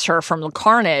 distracts her from the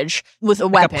carnage with a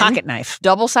like weapon. a pocket knife.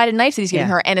 Double-sided knife that he's giving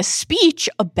her, and a speech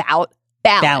about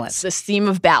balance. This theme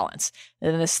of balance,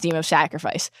 and this theme of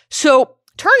sacrifice. So,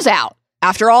 turns out,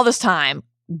 after all this time,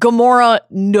 Gamora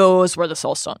knows where the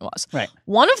Soul Stone was. Right.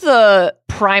 One of the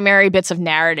primary bits of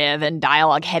narrative and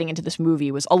dialogue heading into this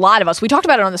movie was a lot of us, we talked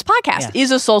about it on this podcast,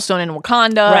 is a Soul Stone in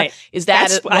Wakanda? Right. Is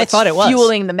that I thought it was.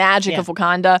 Fueling the magic of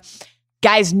Wakanda?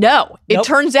 Guys, no. It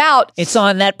turns out it's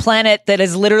on that planet that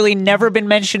has literally never been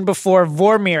mentioned before,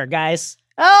 Vormir, guys.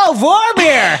 Oh,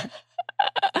 Vormir!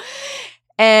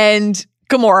 And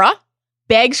Gamora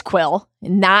begs Quill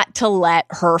not to let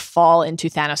her fall into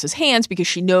Thanos' hands because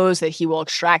she knows that he will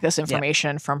extract this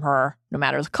information from her no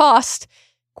matter the cost.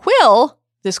 Quill,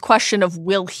 this question of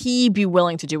will he be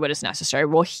willing to do what is necessary?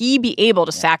 Will he be able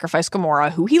to sacrifice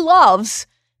Gamora, who he loves,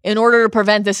 in order to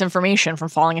prevent this information from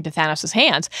falling into Thanos'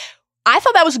 hands? I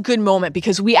thought that was a good moment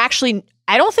because we actually,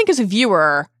 I don't think as a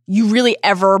viewer, you really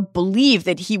ever believe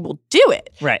that he will do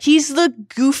it. Right. He's the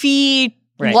goofy,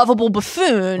 lovable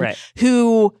buffoon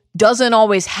who doesn't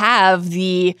always have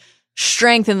the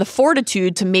strength and the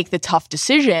fortitude to make the tough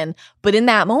decision. But in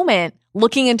that moment,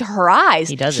 looking into her eyes,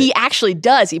 he actually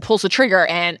does. He pulls the trigger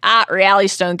and reality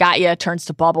stone got you, turns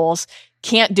to bubbles.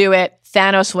 Can't do it.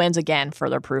 Thanos wins again.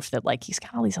 Further proof that like he's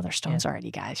got all these other stones already,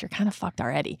 guys. You're kind of fucked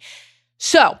already.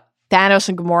 So Thanos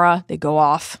and Gamora, they go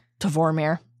off to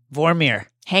Vormir.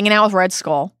 Hanging out with Red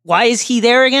Skull. Why is he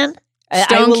there again?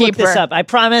 I will look this up. I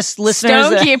promise listeners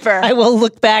Stonekeeper. I will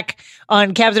look back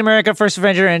on Captain America First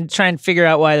Avenger and try and figure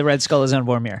out why the Red Skull is on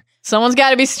Vormir. Someone's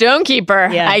got to be Stonekeeper,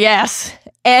 I guess.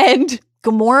 And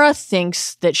Gamora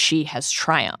thinks that she has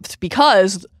triumphed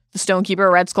because the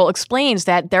Stonekeeper, Red Skull, explains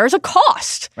that there is a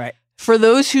cost for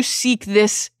those who seek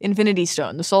this Infinity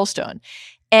Stone, the Soul Stone.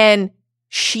 And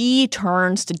she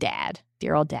turns to Dad,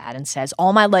 dear old Dad, and says,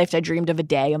 all my life I dreamed of a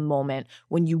day, a moment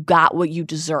when you got what you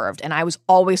deserved. And I was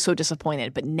always so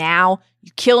disappointed. But now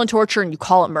you kill and torture and you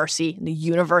call it mercy. And the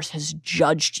universe has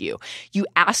judged you. You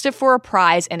asked it for a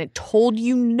prize and it told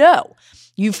you no.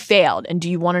 You failed. And do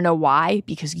you want to know why?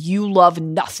 Because you love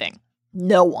nothing.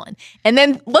 No one. And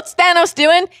then what's Thanos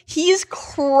doing? He's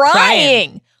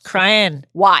crying.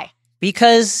 Why?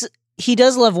 Because he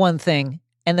does love one thing.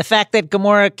 And the fact that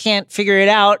Gamora can't figure it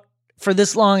out for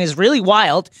this long is really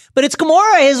wild. But it's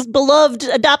Gamora, his beloved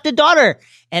adopted daughter.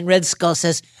 And Red Skull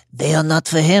says, they are not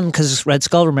for him. Because Red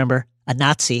Skull, remember, a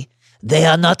Nazi. They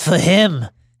are not for him.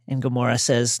 And Gamora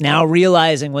says, now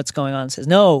realizing what's going on, says,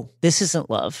 no, this isn't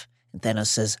love. And Thanos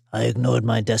says, I ignored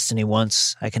my destiny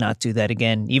once. I cannot do that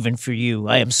again, even for you.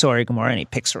 I am sorry, Gamora. And he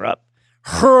picks her up,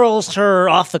 hurls her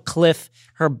off the cliff.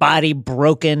 Her body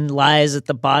broken, lies at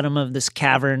the bottom of this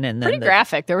cavern. And then pretty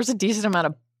graphic. There was a decent amount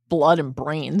of blood and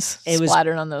brains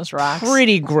splattered on those rocks.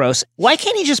 Pretty gross. Why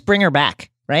can't he just bring her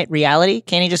back, right? Reality?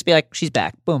 Can't he just be like, she's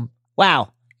back. Boom.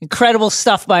 Wow. Incredible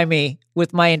stuff by me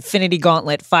with my Infinity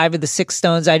Gauntlet. 5 of the 6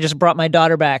 stones. I just brought my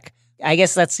daughter back. I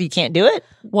guess you can't do it?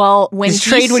 Well, when his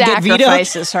trade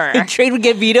sacrifices her. His trade would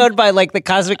get vetoed by like the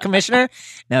Cosmic Commissioner.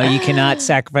 No, you cannot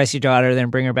sacrifice your daughter, then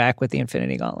bring her back with the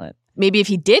Infinity Gauntlet. Maybe if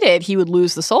he did it, he would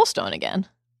lose the Soul Stone again.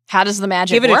 How does the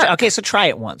magic work? Okay, so try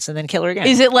it once and then kill her again.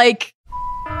 Is it like...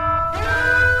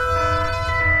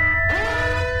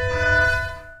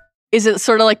 Is it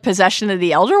sort of like possession of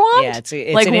the Elder Wand? Yeah, it's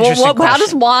like, an interesting question. How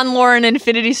does wand lore and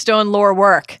Infinity Stone lore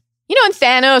work? You know, and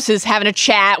Thanos is having a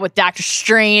chat with Doctor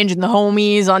Strange and the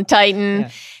homies on Titan.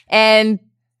 Yeah. And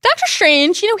Doctor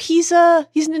Strange, you know, he's an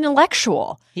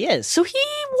intellectual. He is. So he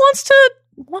wants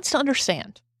to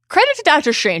understand. Credit to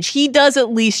Doctor Strange. He does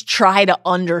at least try to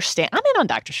understand. I'm in on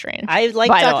Doctor Strange. I like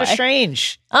Doctor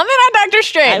Strange. I'm in on Doctor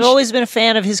Strange. I've always been a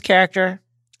fan of his character.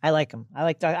 I like him. I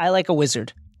like a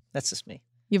wizard. That's just me.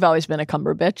 You've always been a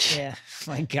Cumberbitch. Yeah.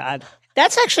 My God.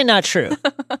 That's actually not true.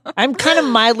 I'm kind of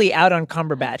mildly out on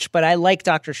Cumberbatch, but I like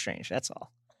Doctor Strange. That's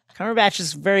all. Cumberbatch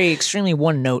is extremely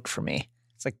one note for me.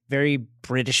 It's like very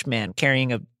British man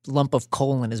carrying a lump of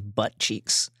coal in his butt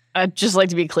cheeks. I'd just like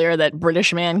to be clear that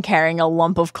British man carrying a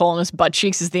lump of coal in his butt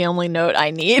cheeks is the only note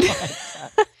I need.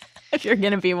 If you're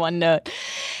going to be one note.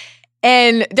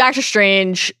 And Doctor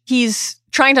Strange, he's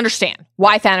trying to understand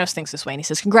why Thanos thinks this way. And he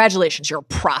says, congratulations, you're a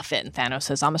prophet. And Thanos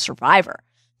says, I'm a survivor.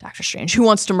 Doctor Strange, who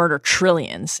wants to murder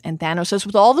trillions? And Thanos says,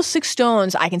 with all the 6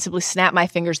 stones, I can simply snap my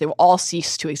fingers. They will all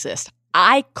cease to exist.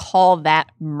 I call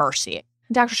that mercy.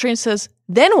 And Doctor Strange says,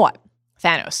 then what?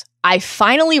 Thanos, I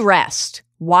finally rest.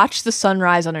 Watch the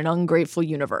sunrise on an ungrateful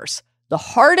universe. The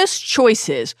hardest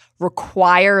choices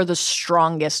require the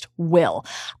strongest will.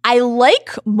 I like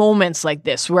moments like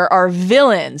this where our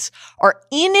villains are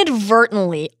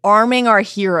inadvertently arming our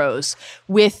heroes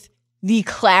with the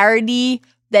clarity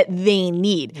that they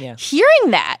need. Yeah.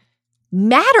 Hearing that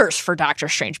matters for Doctor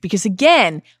Strange because,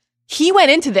 again, he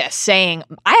went into this saying,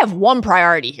 I have one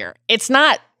priority here. It's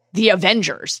not the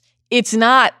Avengers. It's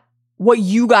not what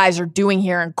you guys are doing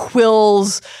here in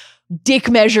Quill's dick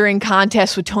measuring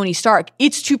contest with Tony Stark.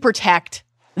 It's to protect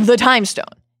the Time Stone.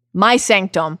 My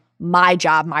sanctum, my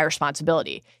job, my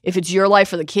responsibility. If it's your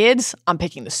life or the kids, I'm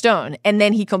picking the stone. And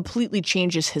then he completely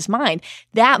changes his mind.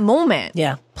 That moment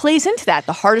plays into that.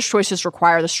 The hardest choices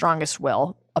require the strongest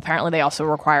will. Apparently, they also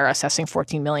require assessing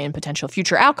 14 million potential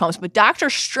future outcomes. But Doctor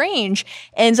Strange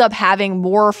ends up having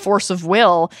more force of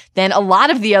will than a lot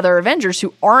of the other Avengers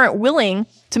who aren't willing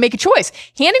to make a choice.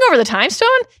 Handing over the Time Stone,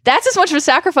 that's as much of a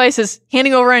sacrifice as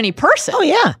handing over any person. Oh,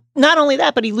 yeah. Not only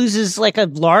that, but he loses like a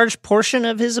large portion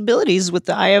of his abilities with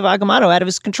the Eye of Agamotto out of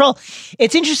his control.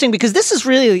 It's interesting because this is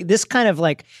really this kind of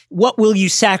like, what will you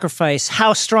sacrifice?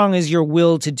 How strong is your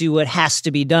will to do what has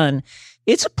to be done?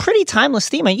 It's a pretty timeless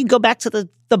theme. You can go back to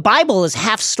the Bible is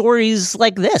half stories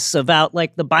like this about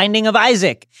like the binding of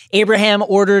Isaac. Abraham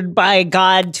ordered by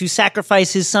God to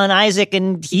sacrifice his son Isaac,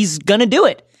 and he's gonna do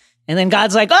it. And then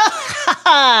God's like,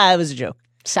 it was a joke.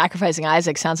 Sacrificing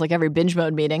Isaac sounds like every binge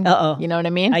mode meeting. Uh-oh. You know what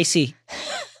I mean? I see.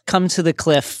 Come to the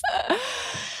cliff.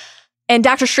 And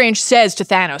Doctor Strange says to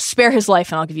Thanos, spare his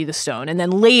life and I'll give you the stone. And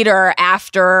then later,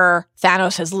 after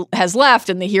Thanos has left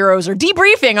and the heroes are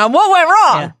debriefing on what went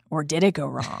wrong. Yeah. Or did it go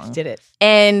wrong? Did it?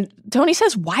 And Tony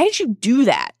says, why did you do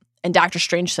that? And Doctor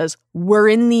Strange says, we're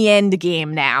in the end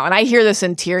game now. And I hear this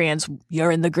in Tyrion's,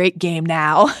 you're in the great game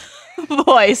now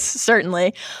voice,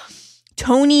 certainly.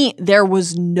 Tony, there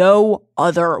was no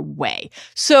other way.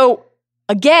 So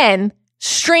again,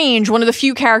 Strange, one of the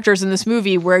few characters in this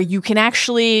movie where you can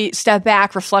actually step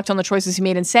back, reflect on the choices he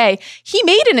made and say, he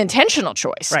made an intentional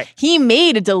choice. Right. He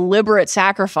made a deliberate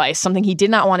sacrifice, something he did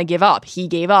not want to give up. He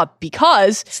gave up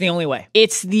because It's the only way.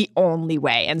 it's the only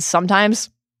way. And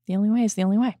sometimes the only way is the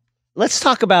only way. Let's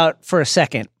talk about, for a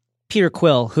second, Peter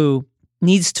Quill, who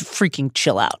needs to freaking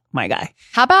chill out, my guy.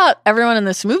 How about everyone in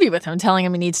this movie with him telling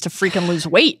him he needs to freaking lose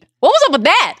weight? What was up with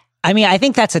that? I mean, I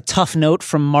think that's a tough note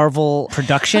from Marvel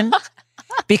production.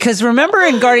 Because remember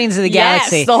in Guardians of the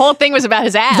Galaxy, Yes, the whole thing was about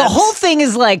his abs. the whole thing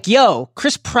is like, yo,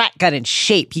 Chris Pratt got in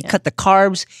shape. He cut the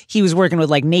carbs. He was working with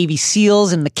like Navy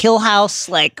SEALs in the kill house,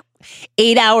 like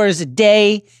 8 hours a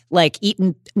day, like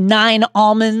eating 9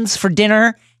 almonds for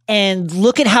dinner. And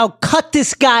look at how cut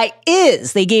this guy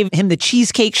is. They gave him the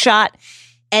cheesecake shot.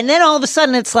 And then all of a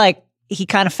sudden it's like he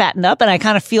kind of fattened up. And I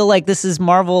kind of feel like this is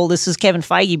Marvel. This is Kevin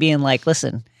Feige being like,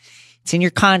 listen, it's in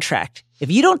your contract. If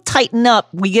you don't tighten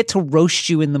up, we get to roast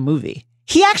you in the movie.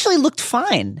 He actually looked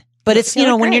fine. But it's, you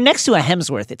know, when you're next to a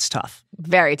Hemsworth, it's tough.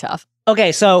 Very tough.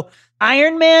 Okay, so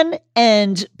Iron Man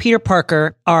and Peter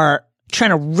Parker are trying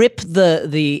to rip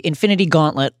the Infinity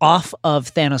Gauntlet off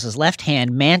of Thanos' left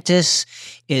hand. Mantis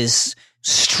is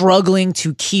struggling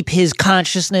to keep his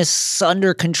consciousness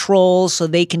under control so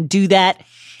they can do that.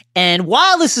 And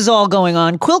while this is all going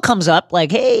on, Quill comes up like,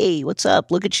 hey, what's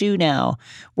up? Look at you now.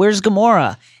 Where's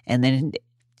Gamora? And then,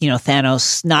 you know,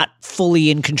 Thanos, not fully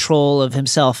in control of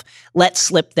himself, lets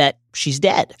slip that she's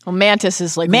dead. Well, Mantis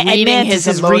is like reading Mantis his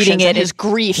is emotions reading it. and his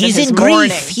grief. He's and his in mourning.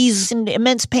 grief. He's in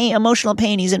immense pain, emotional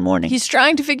pain. He's in mourning. He's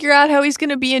trying to figure out how he's going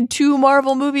to be in 2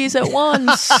 Marvel movies at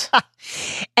once.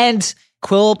 And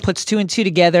Quill puts 2 and 2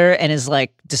 together and is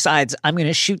like, decides, I'm going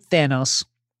to shoot Thanos,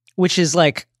 which is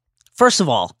like, first of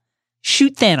all,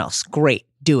 shoot Thanos. Great.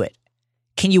 Do it.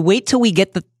 Can you wait till we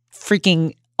get the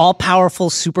freaking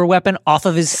all-powerful super weapon off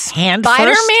of his hand first?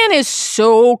 Spider-Man is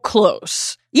so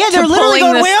close. Yeah, they're to literally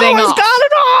pulling going, this we thing almost off. got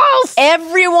it off!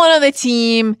 Everyone on the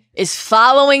team is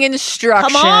following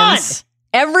instructions. Come on!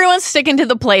 Everyone's sticking to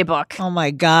the playbook, Oh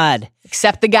my God.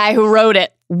 except the guy who wrote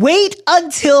it. Wait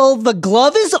until the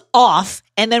glove is off,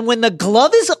 and then when the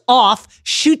glove is off,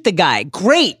 shoot the guy.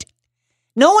 Great.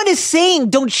 No one is saying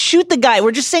don't shoot the guy.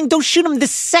 We're just saying don't shoot him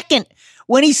this second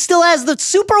when he still has the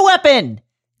super weapon.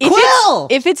 Quill!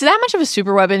 If it's that much of a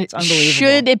super weapon, unbelievable.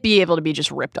 should it be able to be just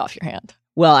ripped off your hand?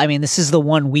 Well, I mean, this is the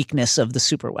one weakness of the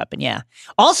super weapon, yeah.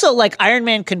 Also, like, Iron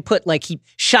Man can put, like, he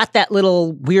shot that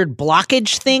little weird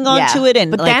blockage thing onto it.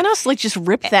 And but like, Thanos, like, just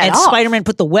ripped that and off. Spider-Man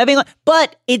put the webbing on.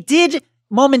 But it did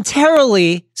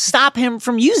momentarily stop him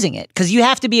from using it because you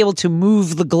have to be able to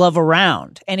move the glove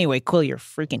around. Anyway, Quill, you're a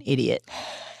freaking idiot.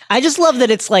 I just love that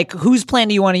it's like, whose plan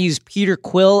do you want to use? Peter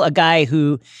Quill, a guy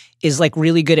who is like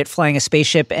really good at flying a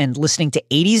spaceship and listening to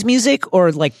 80s music,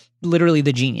 or like literally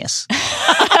the genius?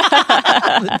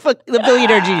 The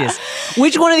billionaire genius.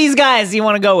 Which one of these guys do you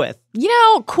want to go with? You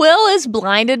know, Quill is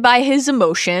blinded by his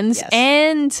emotions, Yes.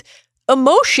 and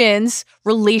emotions,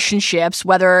 relationships,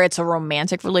 whether it's a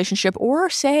romantic relationship or,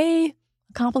 say,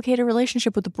 a complicated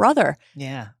relationship with a brother.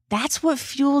 Yeah. That's what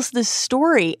fuels this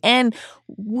story. And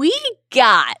we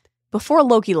got, before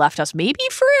Loki left us, maybe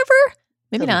forever,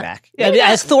 maybe He'll be not. back. Maybe Yeah,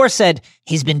 not. as Thor said,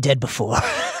 he's been dead before.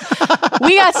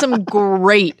 We got some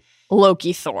great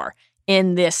Loki Thor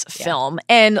in this film.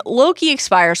 And Loki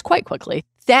expires quite quickly.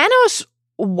 Thanos,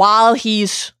 while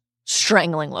he's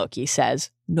strangling Loki,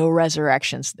 says, no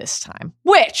resurrections this time.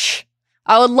 Which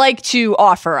I would like to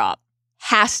offer up.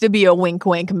 Has to be a wink,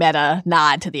 wink meta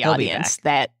nod to the He'll be audience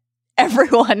that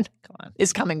everyone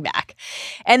is coming back.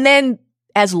 And then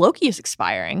as Loki is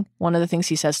expiring, one of the things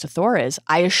he says to Thor is,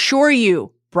 I assure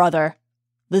you, brother,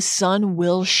 the sun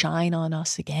will shine on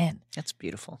us again. That's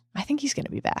beautiful. I think he's going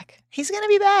to be back. He's going to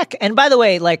be back. And by the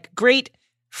way, like, great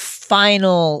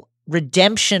final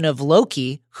redemption of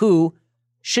Loki, who,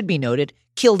 should be noted,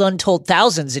 killed untold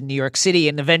thousands in New York City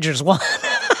in Avengers 1.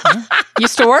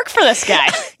 Used to work for this guy.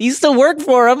 Used to work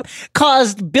for him,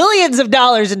 caused billions of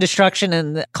dollars in destruction,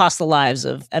 and cost the lives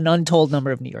of an untold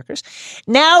number of New Yorkers.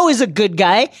 Now is a good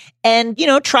guy and, you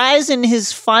know, tries in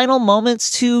his final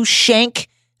moments to shank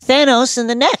Thanos in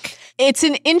the neck. It's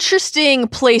an interesting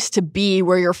place to be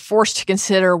where you're forced to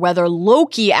consider whether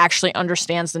Loki actually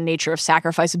understands the nature of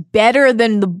sacrifice better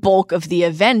than the bulk of the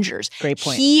Avengers. Great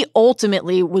point. He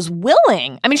ultimately was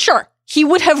willing. I mean, sure, he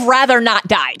would have rather not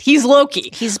died. He's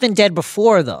Loki. He's been dead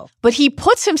before, though. But he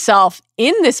puts himself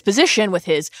in this position with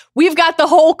his, we've got the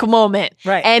Hulk moment.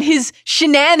 Right. And his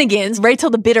shenanigans right till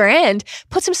the bitter end,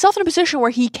 puts himself in a position where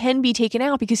he can be taken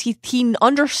out because he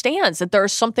understands that there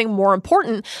is something more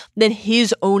important than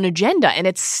his own agenda. And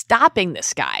it's stopping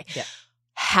this guy. Yeah.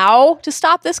 How to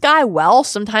stop this guy? Well,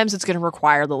 sometimes it's going to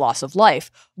require the loss of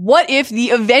life. What if the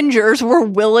Avengers were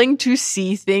willing to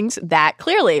see things that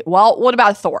clearly? Well, what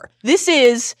about Thor? This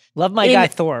is... Love my in guy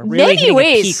Thor. Really many hitting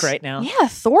ways, a peak right now. Yeah,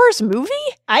 Thor's movie?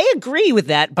 I agree with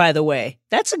that, by the way.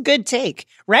 That's a good take.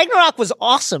 Ragnarok was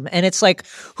awesome. And it's like,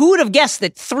 who would have guessed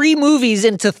that 3 movies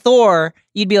into Thor,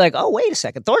 you'd be like, oh, wait a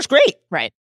second. Thor's great.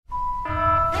 Right.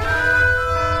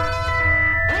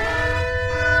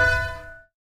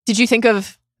 Did you think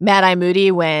of Mad Eye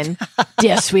Moody when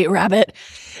Dear Sweet Rabbit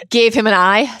gave him an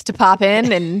eye to pop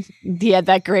in, and he had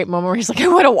that great moment where he's like, I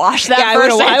would have washed that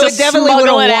first. I would definitely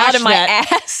smuggle would it have out of washed my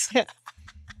that. ass.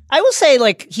 I will say,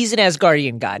 like, he's an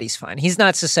Asgardian god. He's fine. He's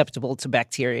not susceptible to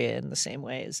bacteria in the same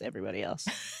way as everybody else.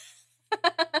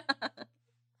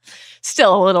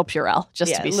 Still a little Purell,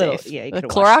 just Yeah, to be a little- safe. yeah, you A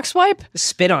could've Clorox wipe?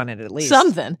 Spit on it, at least.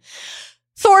 Something.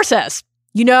 Thor says,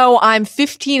 you know, I'm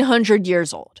 1,500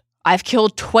 years old. I've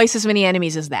killed twice as many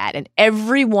enemies as that, and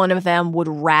every one of them would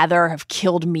rather have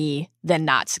killed me than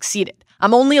not succeeded.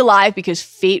 I'm only alive because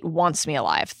fate wants me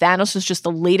alive. Thanos is just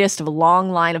the latest of a long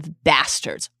line of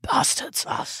bastards. Bastards.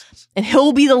 And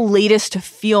he'll be the latest to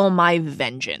feel my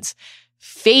vengeance.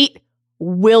 Fate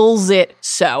wills it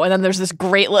so. And then there's this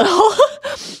great little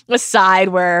aside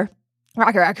where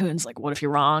Rocket Raccoon's like, what if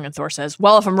you're wrong? And Thor says,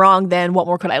 well, if I'm wrong, then what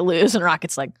more could I lose? And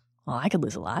Rocket's like, well, I could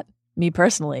lose a lot. Me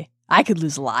personally, I could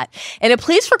lose a lot. And it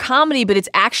plays for comedy, but it's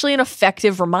actually an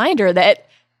effective reminder that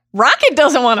Rocket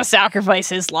doesn't want to sacrifice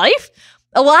his life.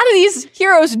 A lot of these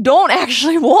heroes don't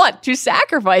actually want to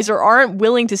sacrifice or aren't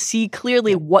willing to see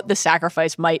clearly what the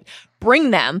sacrifice might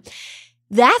bring them.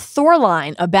 That Thor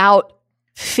line about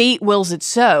fate wills it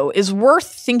so is worth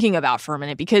thinking about for a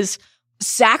minute, because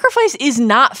sacrifice is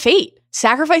not fate.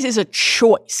 Sacrifice is a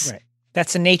choice. Right.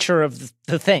 That's the nature of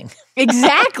the thing.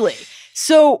 Exactly.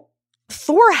 So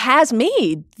Thor has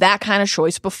made that kind of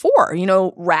choice before. You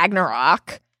know,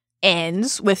 Ragnarok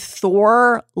ends with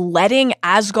Thor letting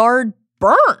Asgard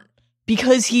burn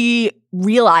because he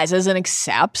realizes and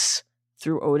accepts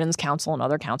through Odin's counsel and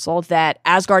other counsel that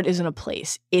Asgard isn't a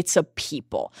place, it's a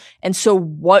people. And so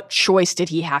what choice did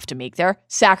he have to make there?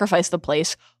 Sacrifice the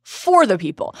place for the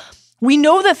people. We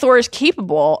know that Thor is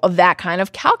capable of that kind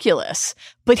of calculus,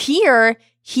 but here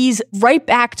he's right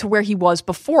back to where he was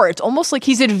before. It's almost like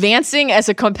he's advancing as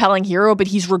a compelling hero, but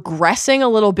he's regressing a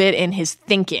little bit in his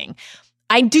thinking.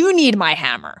 I do need my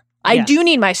hammer. I do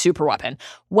need my super weapon.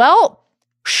 Well,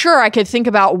 sure, I could think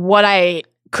about what I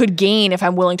could gain if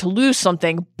I'm willing to lose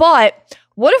something, but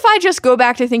what if I just go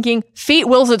back to thinking fate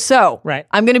wills it so? Right.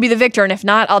 I'm going to be the victor, and if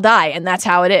not, I'll die, and that's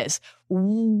how it is.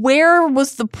 Where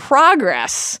was the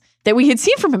progress that we had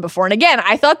seen from him before. And again,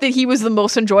 I thought that he was the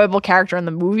most enjoyable character in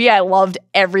the movie. I loved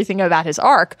everything about his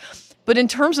arc. But in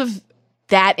terms of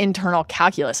that internal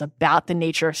calculus about the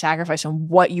nature of sacrifice and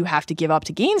what you have to give up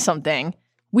to gain something,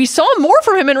 we saw more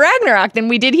from him in Ragnarok than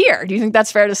we did here. Do you think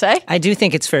that's fair to say? I do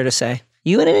think it's fair to say.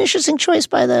 You had an interesting choice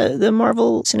by the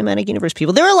Marvel Cinematic Universe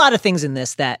people. There are a lot of things in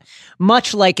this that,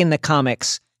 much like in the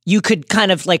comics, you could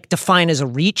kind of like define as a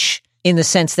reach in the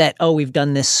sense that, oh, we've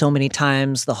done this so many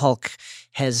times. The Hulk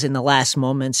has in the last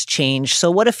moments changed. So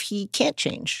what if he can't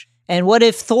change? And what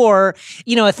if Thor,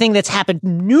 a thing that's happened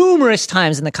numerous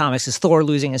times in the comics is Thor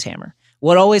losing his hammer.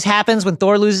 What always happens when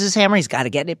Thor loses his hammer? He's got to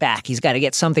get it back. He's got to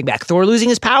get something back. Thor losing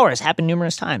his powers happened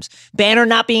numerous times. Banner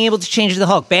not being able to change the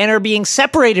Hulk. Banner being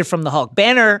separated from the Hulk.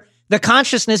 Banner, the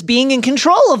consciousness being in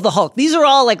control of the Hulk. These are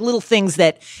all like little things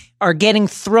that are getting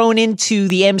thrown into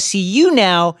the MCU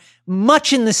now,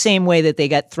 much in the same way that they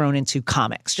got thrown into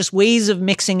comics. Just ways of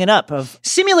mixing it up, of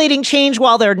simulating change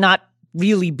while they're not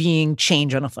really being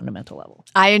change on a fundamental level.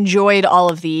 I enjoyed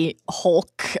all of the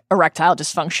Hulk erectile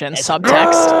dysfunction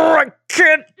subtext.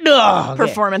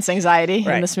 Performance anxiety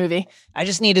in this movie. I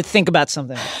just need to think about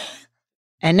something.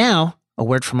 And now, a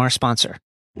word from our sponsor.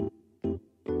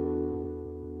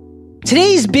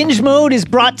 Today's Binge Mode is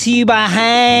brought to you by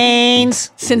Heinz.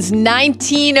 Since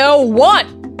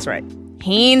 1901. That's right.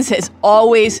 Hanes has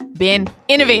always been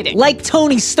innovating. Like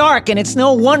Tony Stark, and it's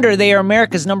no wonder they are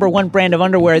America's #1 brand of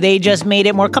underwear. They just made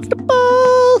it more comfortable.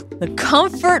 The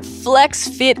Comfort Flex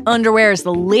Fit underwear is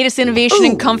the latest innovation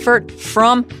in comfort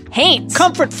from Hanes.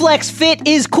 Comfort Flex Fit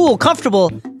is cool, comfortable,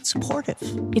 supportive.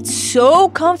 It's so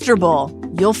comfortable,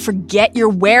 you'll forget you're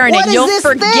wearing it. You'll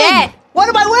forget. Thing? What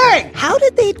am I wearing? How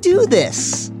did they do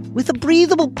this? With a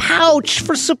breathable pouch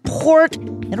for support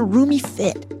and a roomy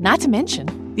fit. Not to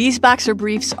mention, these boxer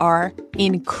briefs are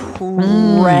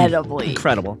incredibly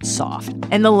soft.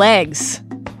 And the legs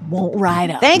won't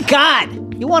ride up. Thank God!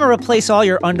 You want to replace all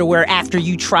your underwear after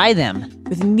you try them.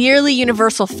 With nearly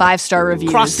universal 5-star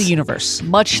reviews. Across the universe.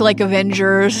 Much like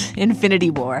Avengers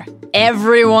Infinity War.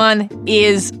 Everyone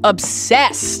is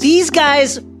obsessed. These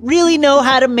guys really know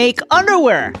how to make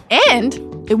underwear. And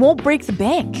it won't break the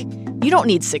bank. You don't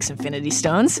need 6 Infinity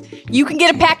Stones. You can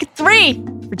get a pack of 3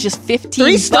 for just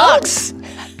 15 bucks.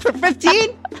 For 15?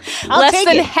 Less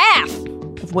than half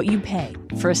of what you pay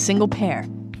for a single pair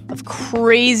of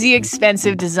crazy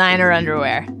expensive designer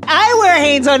underwear. I wear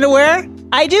Hanes underwear.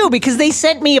 I do, because they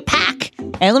sent me a pack.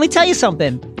 And let me tell you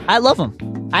something. I love them.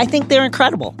 I think they're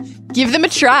incredible. Give them a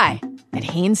try at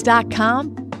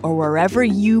Hanes.com or wherever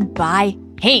you buy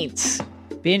Hanes.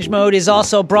 Binge Mode is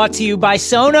also brought to you by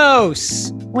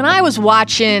Sonos. When I was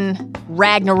watching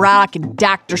Ragnarok and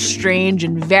Doctor Strange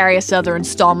and various other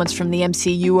installments from the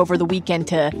MCU over the weekend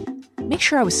to make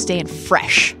sure I was staying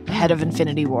fresh ahead of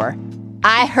Infinity War,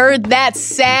 I heard that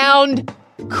sound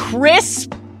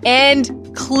crisp and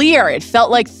clear. It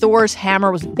felt like Thor's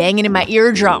hammer was banging in my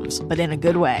eardrums, but in a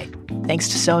good way, thanks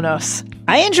to Sonos.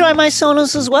 I enjoy my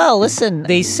Sonos as well. Listen,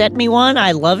 they sent me one.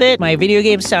 I love it. My video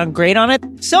games sound great on it.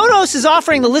 Sonos is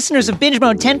offering the listeners of Binge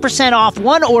Mode 10% off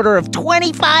one order of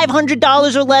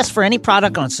 $2,500 or less for any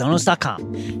product on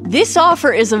Sonos.com. This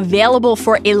offer is available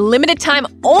for a limited time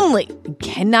only and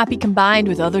cannot be combined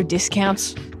with other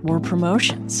discounts or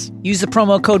promotions. Use the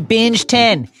promo code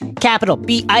BINGE10, capital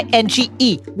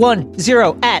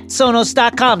BINGE10 at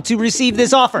Sonos.com to receive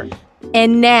this offer.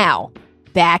 And now,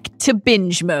 back to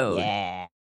Binge Mode. Yeah.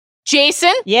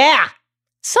 Jason? Yeah.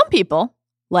 Some people,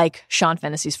 like Sean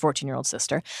Fennessy's 14-year-old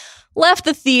sister, left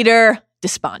the theater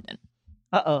despondent.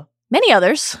 Uh-oh. Many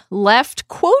others left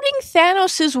quoting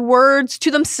Thanos' words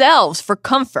to themselves for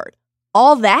comfort.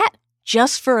 All that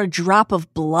just for a drop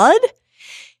of blood?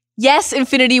 Yes,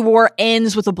 Infinity War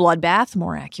ends with a bloodbath,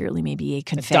 more accurately maybe a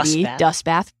confetti dust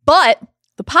bath. But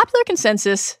the popular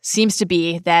consensus seems to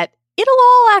be that it'll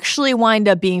all actually wind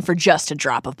up being for just a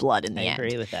drop of blood in the end. I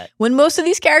agree with that. When most of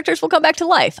these characters will come back to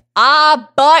life.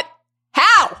 But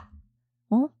how?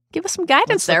 Well, give us some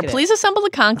guidance there. Please assemble the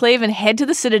conclave and head to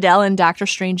the Citadel in Doctor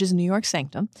Strange's New York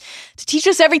sanctum to teach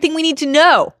us everything we need to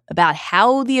know about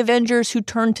how the Avengers who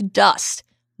turned to dust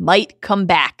might come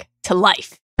back to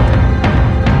life.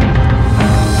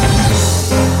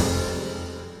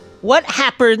 What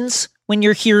happens when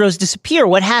your heroes disappear?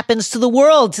 What happens to the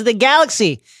world, to the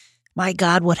galaxy? My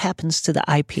God, what happens to the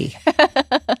IP?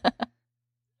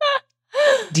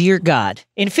 Dear God.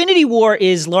 Infinity War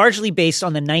is largely based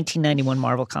on the 1991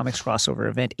 Marvel Comics crossover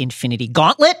event Infinity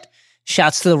Gauntlet.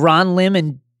 Shouts to the Ron Lim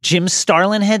and Jim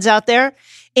Starlin heads out there,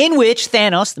 in which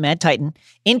Thanos, the Mad Titan,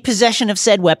 in possession of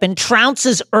said weapon,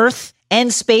 trounces Earth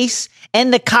and space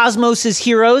and the cosmos'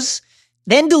 heroes,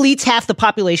 then deletes half the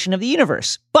population of the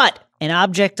universe. But An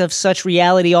object of such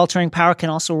reality-altering power can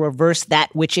also reverse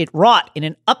that which it wrought in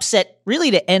an upset,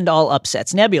 really to end all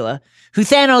upsets. Nebula, who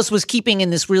Thanos was keeping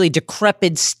in this really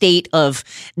decrepit state of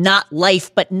not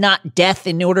life but not death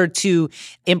in order to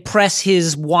impress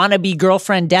his wannabe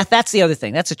girlfriend Death. That's the other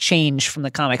thing. That's a change from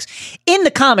the comics. In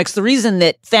the comics, the reason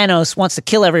that Thanos wants to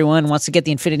kill everyone, wants to get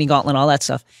the Infinity Gauntlet, all that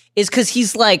stuff, is because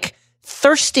he's like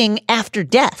thirsting after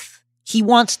death. He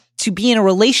wants to be in a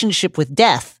relationship with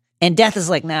Death. And Death is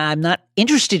like, nah, I'm not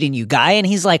interested in you, guy. And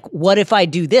he's like, what if I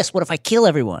do this? What if I kill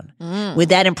everyone? Would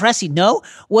that impress you? No.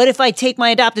 What if I take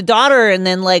my adopted daughter and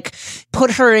then like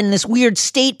put her in this weird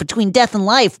state between death and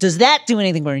life? Does that do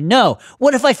anything for me? No.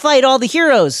 What if I fight all the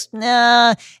heroes?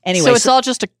 Nah. Anyway. So it's all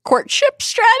just a courtship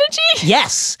strategy?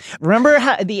 Yes. Remember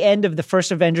how at the end of the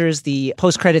first Avengers, the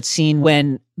post-credits scene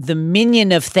when the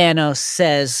minion of Thanos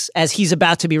says, as he's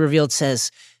about to be revealed, says,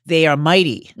 they are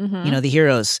mighty, the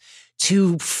heroes.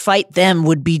 To fight them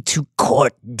would be to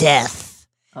court death.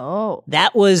 Oh.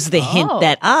 That was the hint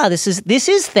that, this is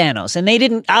Thanos. And they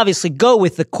didn't obviously go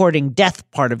with the courting death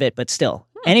part of it, but still.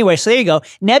 Anyway, so there you go.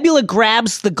 Nebula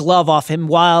grabs the glove off him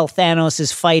while Thanos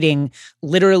is fighting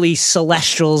literally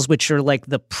celestials, which are like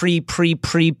the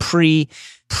pre-gods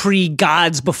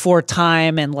before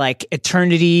time and like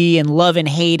eternity and love and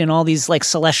hate and all these like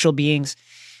celestial beings.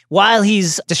 While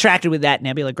he's distracted with that,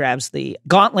 Nebula grabs the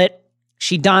gauntlet.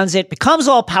 She dons it, becomes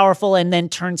all-powerful, and then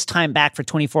turns time back for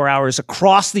 24 hours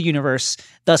across the universe,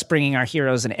 thus bringing our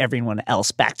heroes and everyone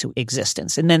else back to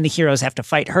existence. And then the heroes have to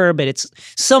fight her, but it's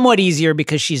somewhat easier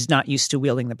because she's not used to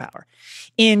wielding the power.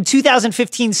 In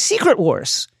 2015's Secret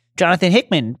Wars, Jonathan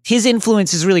Hickman, his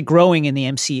influence is really growing in the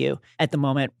MCU at the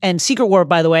moment. And Secret War,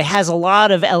 by the way, has a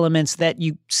lot of elements that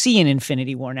you see in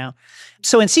Infinity War now.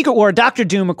 So in Secret War, Doctor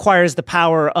Doom acquires the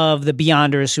power of the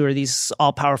Beyonders, who are these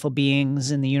all-powerful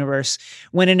beings in the universe,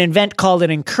 when an event called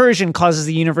an incursion causes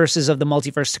the universes of the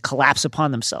multiverse to collapse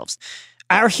upon themselves.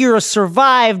 Our heroes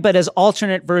survive, but as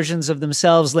alternate versions of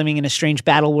themselves living in a strange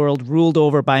battle world ruled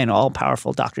over by an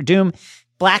all-powerful Doctor Doom.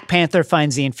 Black Panther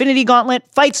finds the Infinity Gauntlet,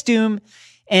 fights Doom,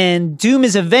 and Doom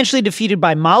is eventually defeated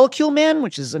by Molecule Man,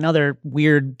 which is another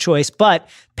weird choice, but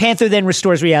Panther then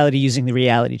restores reality using the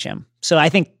reality gem. So I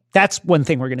think that's one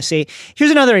thing we're going to see.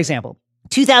 Here's another example.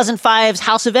 2005's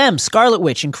House of M, Scarlet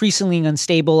Witch, increasingly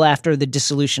unstable after the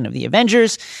dissolution of the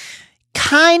Avengers,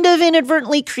 kind of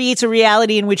inadvertently creates a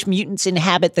reality in which mutants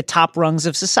inhabit the top rungs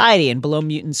of society, and below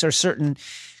mutants are certain,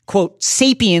 quote,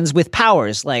 sapiens with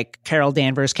powers, like Carol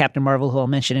Danvers, Captain Marvel, who I'll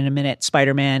mention in a minute,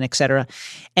 Spider-Man, etc.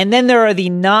 And then there are the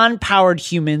non-powered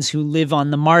humans who live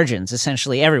on the margins,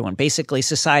 essentially everyone. Basically,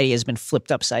 society has been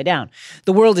flipped upside down.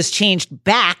 The world has changed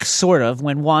back, sort of,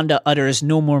 when Wanda utters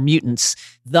no more mutants,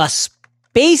 thus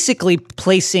basically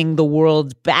placing the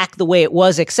world back the way it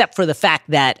was, except for the fact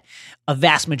that a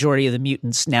vast majority of the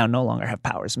mutants now no longer have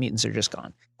powers. Mutants are just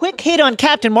gone. Quick hit on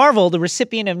Captain Marvel, the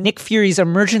recipient of Nick Fury's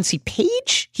emergency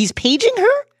page. He's paging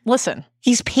her? Listen.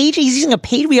 He's using a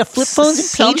page. We have flip phones and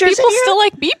Some pagers people in here? still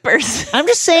like beepers. I'm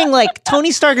just saying, like,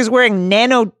 Tony Stark is wearing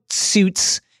nano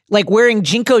suits, like wearing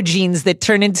Jinko jeans that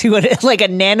turn into a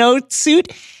nano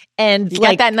suit. And You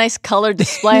like got that nice color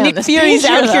display on Nick this Fury's page,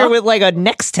 out though. here with like a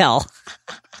Nextel.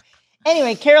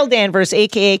 Anyway, Carol Danvers,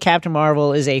 a.k.a. Captain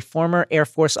Marvel, is a former Air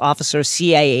Force officer,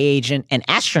 CIA agent, and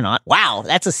astronaut. Wow,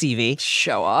 that's a CV.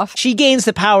 Show off. She gains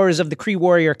the powers of the Kree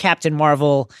warrior Captain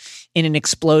Marvel in an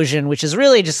explosion, which is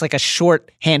really just like a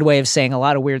shorthand way of saying a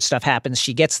lot of weird stuff happens.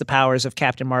 She gets the powers of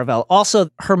Captain Marvel. Also,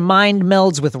 her mind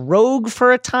melds with Rogue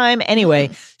for a time.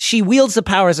 Anyway, she wields the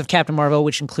powers of Captain Marvel,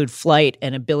 which include flight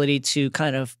and ability to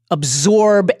kind of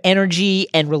absorb energy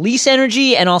and release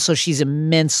energy. And also, she's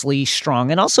immensely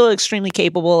strong and also extremely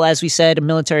capable, as we said, a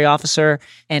military officer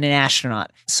and an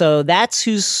astronaut. So that's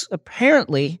who's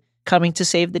apparently coming to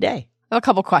save the day. I have a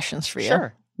couple questions for you.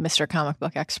 Sure. Mr. Comic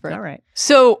Book Expert. All right.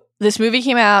 So this movie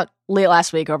came out late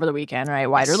last week over the weekend, right?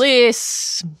 Wide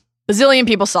release. Bazillion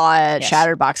people saw it, Yes.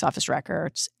 shattered box office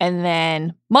records. And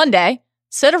then Monday,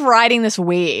 instead of riding this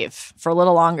wave for a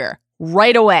little longer,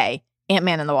 right away,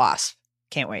 Ant-Man and the Wasp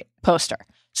Can't wait. poster.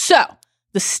 So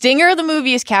the stinger of the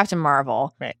movie is Captain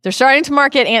Marvel. Right. They're starting to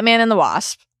market Ant-Man and the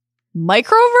Wasp.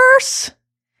 Microverse?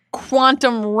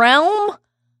 Quantum realm?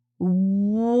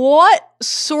 What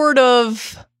sort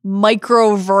of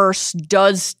microverse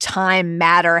does time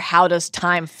matter? How does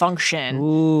time function?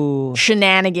 Ooh.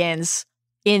 Shenanigans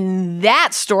in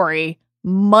that story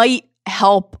might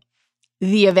help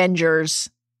the Avengers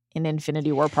in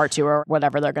Infinity War Part 2 or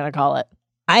whatever they're going to call it.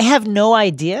 I have no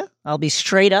idea. I'll be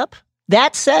straight up.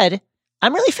 That said,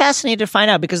 I'm really fascinated to find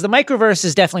out because the microverse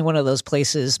is definitely one of those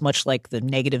places, much like the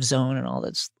negative zone and all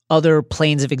those other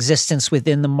planes of existence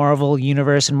within the Marvel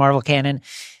universe and Marvel canon,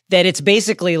 that it's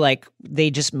basically like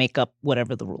they just make up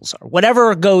whatever the rules are.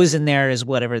 Whatever goes in there is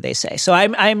whatever they say. So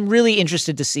I'm really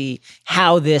interested to see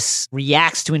how this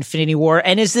reacts to Infinity War.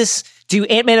 And do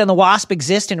Ant-Man and the Wasp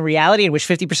exist in reality in which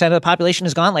 50% of the population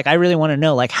is gone? Like, I really want to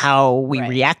know like how we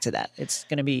react to that. It's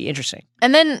going to be interesting.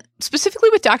 And then specifically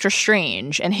with Doctor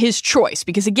Strange and his choice,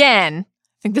 because again,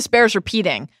 I think this bears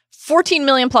repeating, 14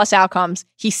 million plus outcomes.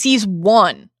 He sees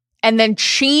one and then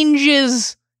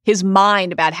changes his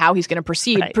mind about how he's going to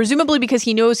proceed, presumably because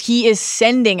he knows he is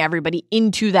sending everybody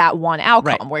into that one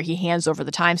outcome where he hands over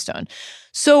the time stone.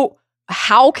 So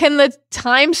how can the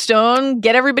time stone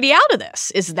get everybody out of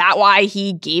this? Is that why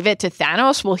he gave it to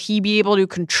Thanos? Will he be able to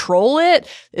control it?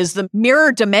 Is the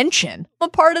mirror dimension a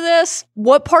part of this?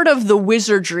 What part of the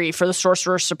wizardry for the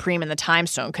Sorcerer Supreme and the time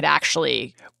stone could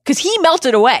actually... Because he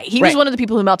melted away. He was one of the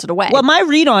people who melted away. Well, my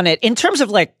read on it, in terms of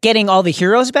like getting all the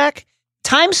heroes back,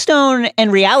 Time Stone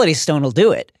and Reality Stone will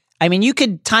do it. I mean, you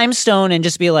could Time Stone and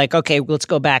just be like, okay, let's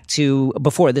go back to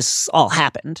before this all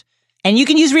happened. And you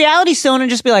can use Reality Stone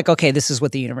and just be like, okay, this is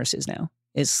what the universe is now.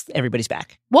 Is everybody's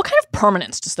back. What kind of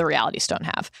permanence does the Reality Stone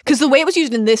have? Because the way it was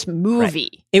used in this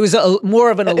movie... It was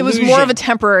more of an illusion. It was more of a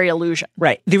temporary illusion.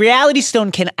 Right. The Reality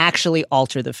Stone can actually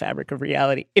alter the fabric of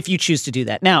reality if you choose to do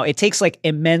that. Now, it takes like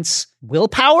immense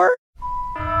willpower.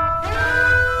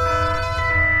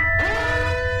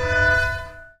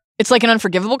 It's like an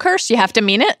unforgivable curse. You have to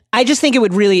mean it. I just think it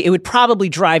would probably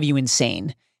drive you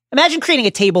insane. Imagine creating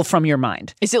a table from your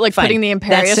mind. Is it like putting the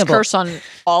Imperius curse on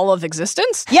all of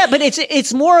existence? Yeah, but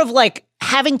it's more of like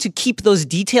having to keep those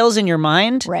details in your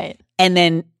mind. Right. And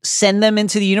then send them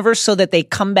into the universe so that they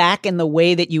come back in the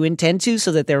way that you intend to,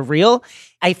 so that they're real.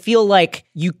 I feel like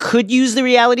you could use the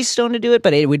Reality Stone to do it,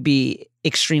 but it would be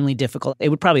extremely difficult. It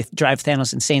would probably drive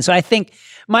Thanos insane. So I think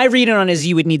my reading on is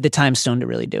you would need the Time Stone to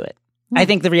really do it. I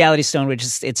think the Reality Stone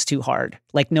it's too hard.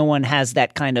 Like no one has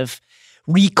that kind of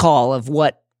recall of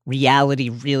what reality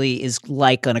really is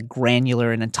like on a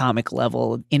granular and atomic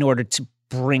level in order to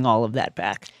bring all of that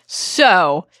back.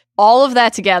 So all of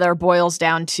that together boils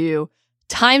down to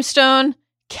Time Stone,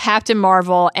 Captain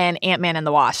Marvel, and Ant-Man and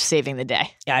the Wasp saving the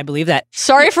day. Yeah, I believe that.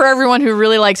 Sorry for everyone who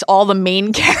really likes all the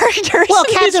main characters. Well,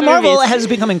 Captain Marvel has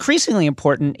become increasingly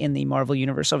important in the Marvel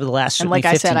universe over the last 15 years. And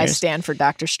like I said, I stand for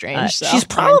Doctor Strange. So she's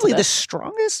probably the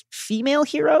strongest female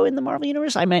hero in the Marvel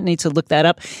universe. I might need to look that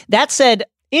up. That said,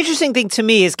 interesting thing to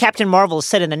me is Captain Marvel is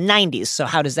set in the 90s, so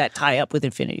how does that tie up with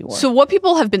Infinity War? So what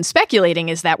people have been speculating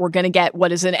is that we're going to get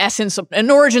what is in essence an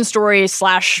origin story /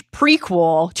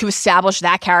 prequel to establish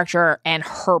that character and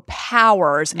her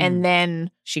powers, and then...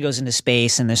 She goes into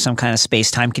space, and there's some kind of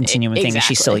space-time continuum thing, and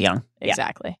she's still young.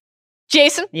 Exactly. Yeah.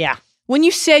 Jason? Yeah. When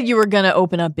you said you were going to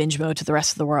open up binge mode to the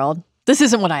rest of the world, this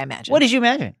isn't what I imagined. What did you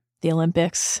imagine? The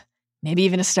Olympics, maybe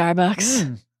even a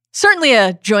Starbucks. Certainly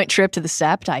a joint trip to the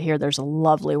Sept. I hear there's a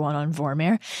lovely one on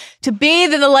Vormir. To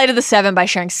bathe in the light of the 7 by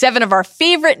sharing 7 of our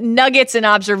favorite nuggets and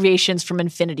observations from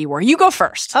Infinity War. You go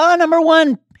first. Number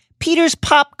 1, Peter's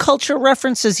pop culture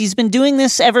references. He's been doing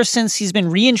this ever since he's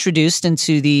been reintroduced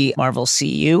into the Marvel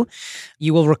CU.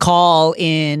 You will recall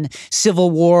in Civil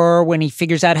War when he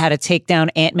figures out how to take down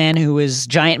Ant-Man, who was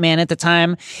Giant Man at the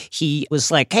time. He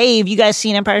was like, hey, have you guys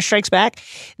seen Empire Strikes Back?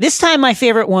 This time my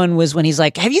favorite one was when he's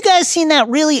like, have you guys seen that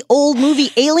really old movie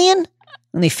Alien?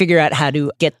 And they figure out how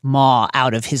to get Maw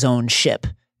out of his own ship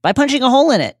by punching a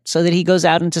hole in it so that he goes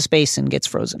out into space and gets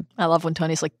frozen. I love when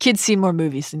Tony's like, kids see more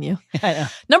movies than you. I know.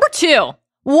 Number 2,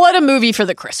 what a movie for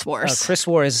the Chris Wars. Chris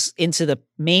War is into the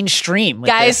mainstream.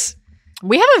 Guys,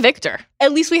 we have a victor.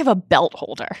 At least we have a belt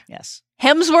holder. Yes.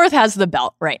 Hemsworth has the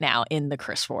belt right now in the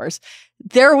Chris Wars.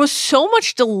 There was so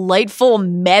much delightful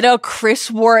meta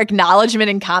Chris War acknowledgement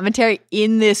and commentary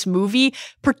in this movie,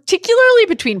 particularly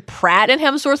between Pratt and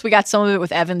Hemsworth. We got some of it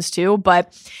with Evans too,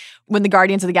 but when the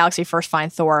Guardians of the Galaxy first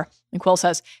find Thor, and Quill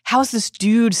says, how is this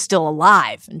dude still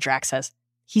alive? And Drax says,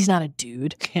 he's not a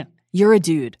dude. You're a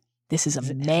dude. This is a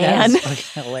man.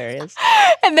 That's hilarious.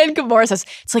 And then Gamora says,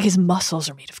 it's like his muscles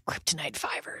are made of kryptonite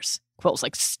fibers. Quill's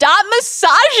like, stop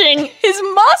massaging his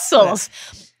muscles.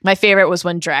 My favorite was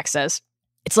when Drax says,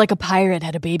 it's like a pirate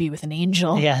had a baby with an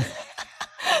angel. Yeah.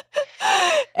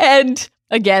 And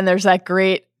again, there's that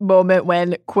great moment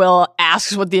when Quill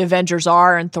asks what the Avengers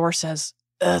are, and Thor says,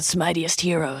 Earth's mightiest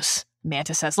heroes.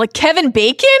 Mantis says, like Kevin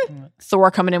Bacon?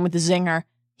 Thor coming in with the zinger.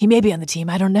 He may be on the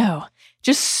team, I don't know.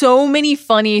 Just so many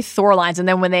funny Thor lines. And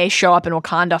then when they show up in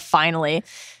Wakanda, finally,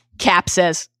 Cap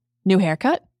says, new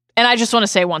haircut? And I just want to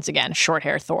say once again, short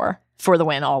hair Thor for the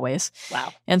win always.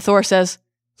 Wow. And Thor says,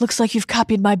 looks like you've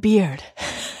copied my beard.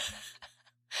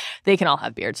 They can all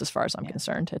have beards as far as I'm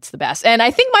concerned. It's the best. And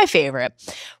I think my favorite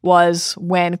was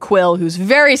when Quill, who's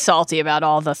very salty about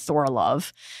all the Thor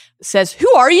love, says,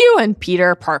 "Who are you?" And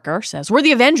Peter Parker says, "We're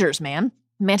the Avengers, man."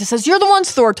 Manta says, "You're the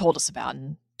ones Thor told us about."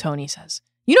 And Tony says,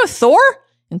 "You know Thor?"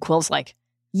 And Quill's like,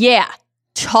 "Yeah,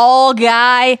 tall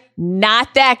guy,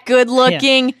 not that good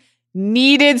looking,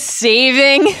 needed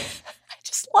saving." I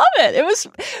just love it. It was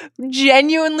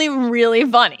genuinely really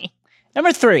funny.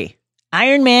 Number 3,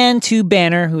 Iron Man to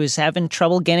Banner, who is having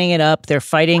trouble getting it up. They're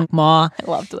fighting Maw. I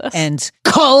loved this. And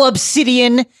Cull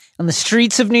Obsidian on the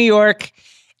streets of New York.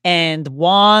 And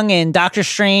Wong and Doctor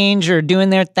Strange are doing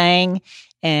their thing.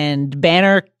 And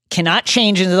Banner cannot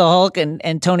change into the Hulk.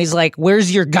 And Tony's like,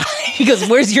 "Where's your guy?" He goes,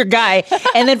 "Where's your guy?"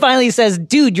 And then finally he says,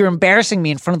 "Dude, you're embarrassing me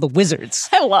in front of the wizards."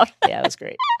 I love it. Yeah, it was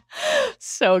great.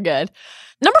 So good.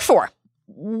 Number 4.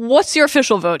 What's your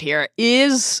official vote here?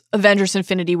 Is Avengers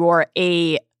Infinity War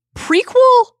a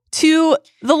prequel to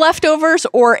The Leftovers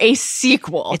or a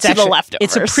sequel to The Leftovers?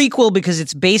 It's a prequel because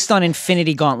it's based on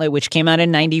Infinity Gauntlet, which came out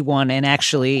in 91 and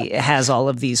actually has all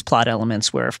of these plot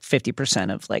elements where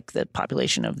 50% of like the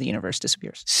population of the universe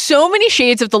disappears. So many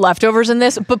shades of The Leftovers in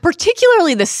this, but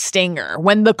particularly the stinger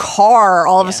when the car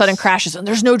all of a sudden crashes and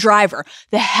there's no driver,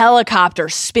 the helicopter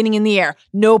spinning in the air,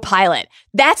 no pilot.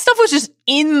 That stuff was just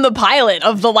in the pilot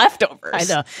of The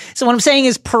Leftovers. I know. So what I'm saying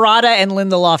is Parada and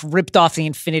Lindelof ripped off the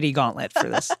Infinity Gauntlet for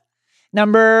this.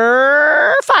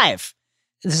 Number 5.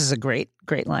 This is a great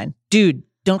line. "Dude,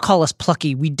 don't call us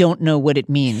plucky. We don't know what it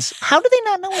means." How do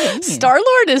they not know what it means?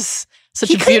 Star-Lord is such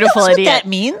He a beautiful knows idiot. what that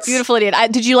means. Beautiful idiot.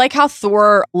 Did you like how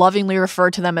Thor lovingly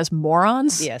referred to them as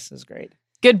morons? Yes, it was great.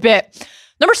 Good bit.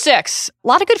 Number 6, a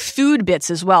lot of good food bits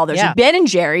as well. There's a Ben and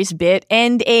Jerry's bit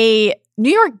and a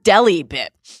New York deli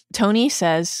bit. Tony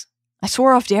says, "I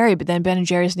swore off dairy, but then Ben and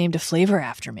Jerry's named a flavor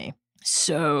after me."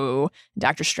 So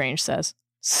Dr. Strange says,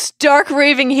 "Stark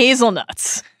raving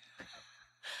hazelnuts."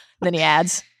 Then he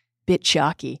adds, "Bit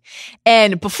chalky."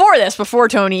 And before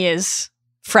Tony is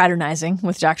fraternizing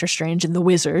with Doctor Strange and the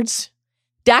wizards,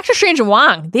 Doctor Strange and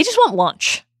Wong, they just want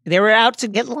lunch. They were out to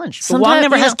get lunch. But Sometimes, Wong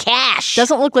never you has know, cash.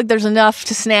 Doesn't look like there's enough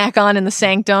to snack on in the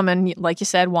sanctum. And like you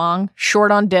said, Wong,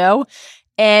 short on dough.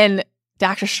 And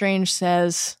Doctor Strange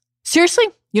says, "Seriously?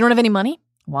 You don't have any money?"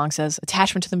 Wong says,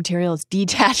 "Attachment to the material is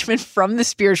detachment from the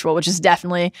spiritual," which is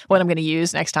definitely what I'm going to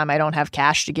use next time I don't have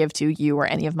cash to give to you or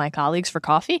any of my colleagues for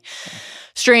coffee.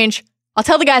 Strange, "I'll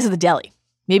tell the guys at the deli.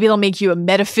 Maybe they'll make you a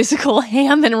metaphysical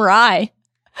ham and rye."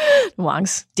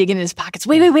 Wong's digging in his pockets.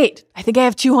 Wait. I think I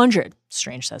have 200.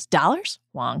 Strange says, "Dollars?"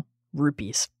 Wong,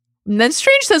 "Rupees." And then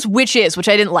Strange says, which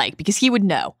I didn't like because he would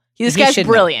know. This guy's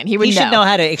brilliant. He would know. He should know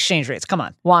how to exchange rates. Come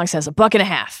on. Wong says,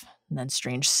 $1.50. And then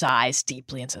Strange sighs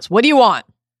deeply and says, "What do you want?"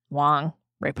 Wong,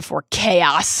 right before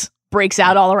chaos breaks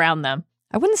out all around them,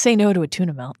 "I wouldn't say no to a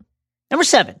tuna melt." Number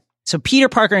 7. So Peter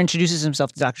Parker introduces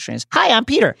himself to Doctor Strange. "Hi, I'm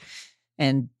Peter."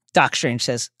 And Doc Strange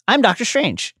says, "I'm Doctor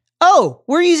Strange." "Oh,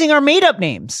 we're using our made-up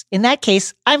names. In that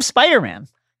case, I'm Spider-Man."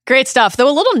 Great stuff. Though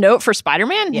a little note for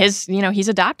Spider-Man, he's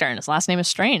a doctor and his last name is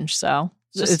Strange. So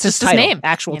It's just his name.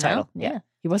 Actual you know? title. Yeah.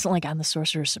 He wasn't like, "I'm the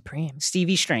Sorcerer Supreme."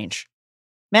 Stevie Strange.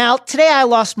 "Mal, today I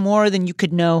lost more than you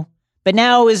could know, but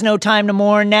now is no time to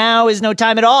mourn. Now is no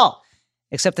time at all.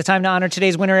 Except the time to honor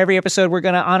today's winner. Every episode, we're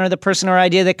going to honor the person or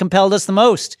idea that compelled us the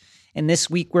most. And this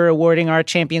week, we're awarding our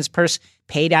champion's purse,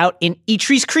 paid out in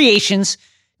Eatree's Creations,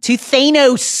 to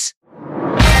Thanos."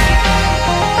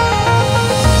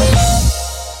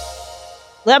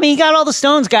 I mean, he got all the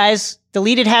stones, guys.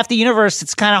 Deleted half the universe.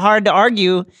 It's kind of hard to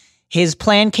argue. His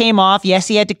plan came off. Yes,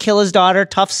 he had to kill his daughter.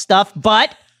 Tough stuff.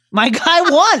 But my guy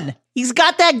won. He's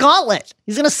got that gauntlet.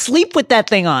 He's going to sleep with that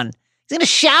thing on. He's going to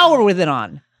shower with it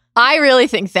on. I really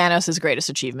think Thanos' greatest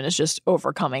achievement is just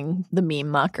overcoming the meme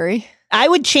mockery. I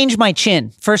would change my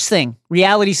chin. First thing,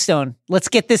 Reality Stone. Let's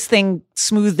get this thing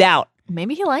smoothed out.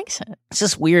 Maybe he likes it. It's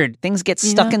just weird. Things get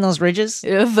stuck in those ridges.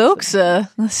 It evokes a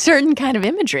certain kind of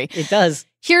imagery. It does.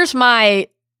 Here's my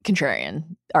contrarian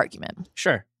argument.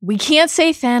 Sure. We can't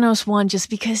say Thanos won just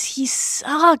because he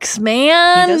sucks,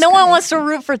 man. No one wants to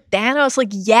root for Thanos. Like,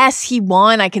 yes, he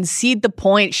won. I concede the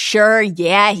point. Sure,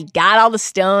 yeah, he got all the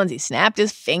stones. He snapped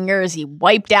his fingers. He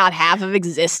wiped out half of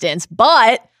existence.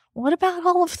 But what about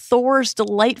all of Thor's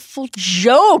delightful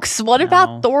jokes? What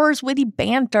about Thor's witty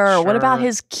banter? Sure. What about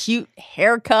his cute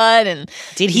haircut? And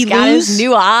did he he's got lose? his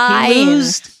new eye. He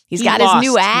lost. He's got his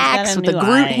new axe with the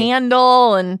Groot eye.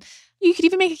 handle. And you could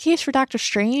even make a case for Doctor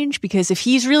Strange because if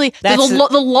he's really That's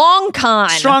the long con,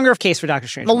 Stronger case for Doctor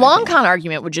Strange. the long con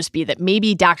argument would just be that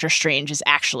maybe Doctor Strange is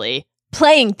actually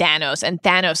playing Thanos, and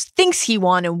Thanos thinks he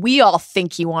won, and we all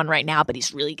think he won right now, but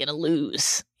he's really going to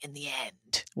lose in the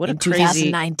end. What a in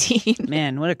crazy 2019.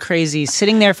 Man, what a crazy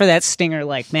sitting there for that stinger.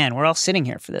 Like, man, we're all sitting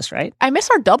here for this, right? I miss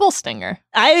our double stinger.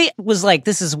 I was like,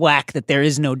 this is whack that there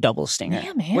is no double stinger.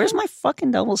 Yeah, man. Where's my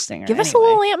fucking double stinger? Give us a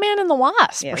little Ant-Man and the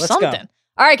Wasp Yeah, or let's something. go.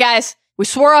 All right, guys. We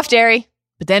swore off dairy,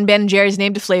 but then Ben and Jerry's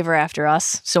named a flavor after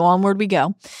us. So onward we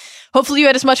go. Hopefully you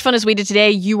had as much fun as we did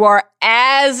today. You are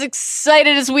as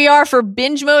excited as we are for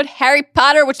Binge Mode Harry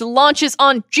Potter, which launches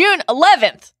on June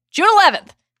 11th.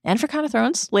 And for Kind of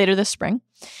Thrones later this spring.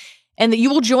 And that you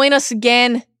will join us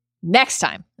again next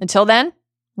time. Until then,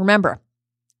 remember,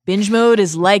 Binge Mode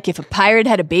is like if a pirate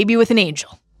had a baby with an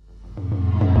angel.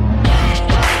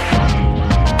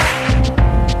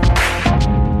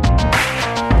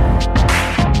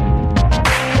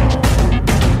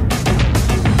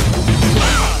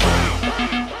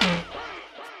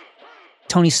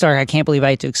 Tony Stark, I can't believe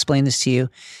I had to explain this to you.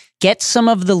 Get some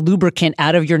of the lubricant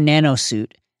out of your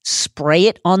nanosuit, spray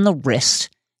it on the wrist,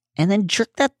 and then jerk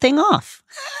that thing off.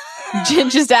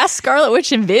 Just ask Scarlet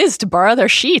Witch and Viz to borrow their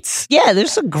sheets. Yeah,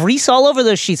 there's some grease all over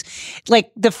those sheets.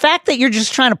 Like, the fact that you're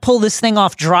just trying to pull this thing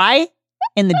off dry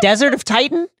in the desert of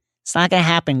Titan, it's not going to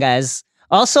happen, guys.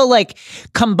 Also, like,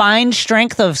 combined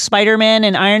strength of Spider-Man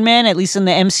and Iron Man, at least in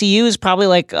the MCU, is probably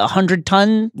like a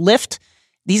 100-ton lift.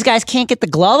 These guys can't get the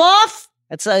glove off?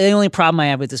 That's the only problem I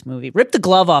have with this movie. Rip the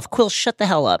glove off. Quill, shut the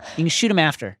hell up. You can shoot him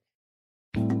after.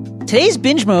 Today's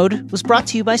Binge Mode was brought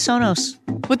to you by Sonos.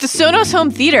 With the Sonos Home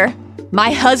Theater,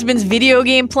 my husband's video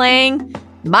game playing,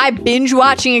 my binge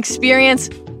watching experience,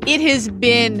 it has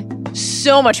been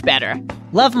so much better.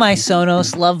 Love my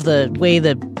Sonos. Love the way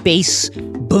the bass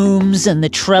booms and the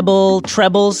trebles.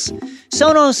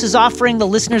 Sonos is offering the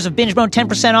listeners of Binge Mode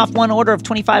 10% off one order of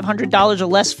 $2,500 or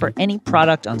less for any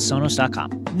product on Sonos.com.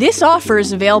 This offer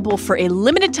is available for a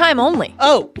limited time only.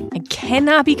 Oh, And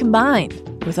cannot be combined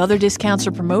with other discounts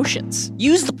or promotions.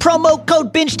 use the promo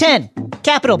code BINGE10,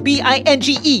 capital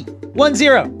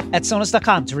BINGE10 at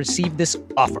Sonos.com to receive this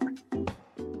offer.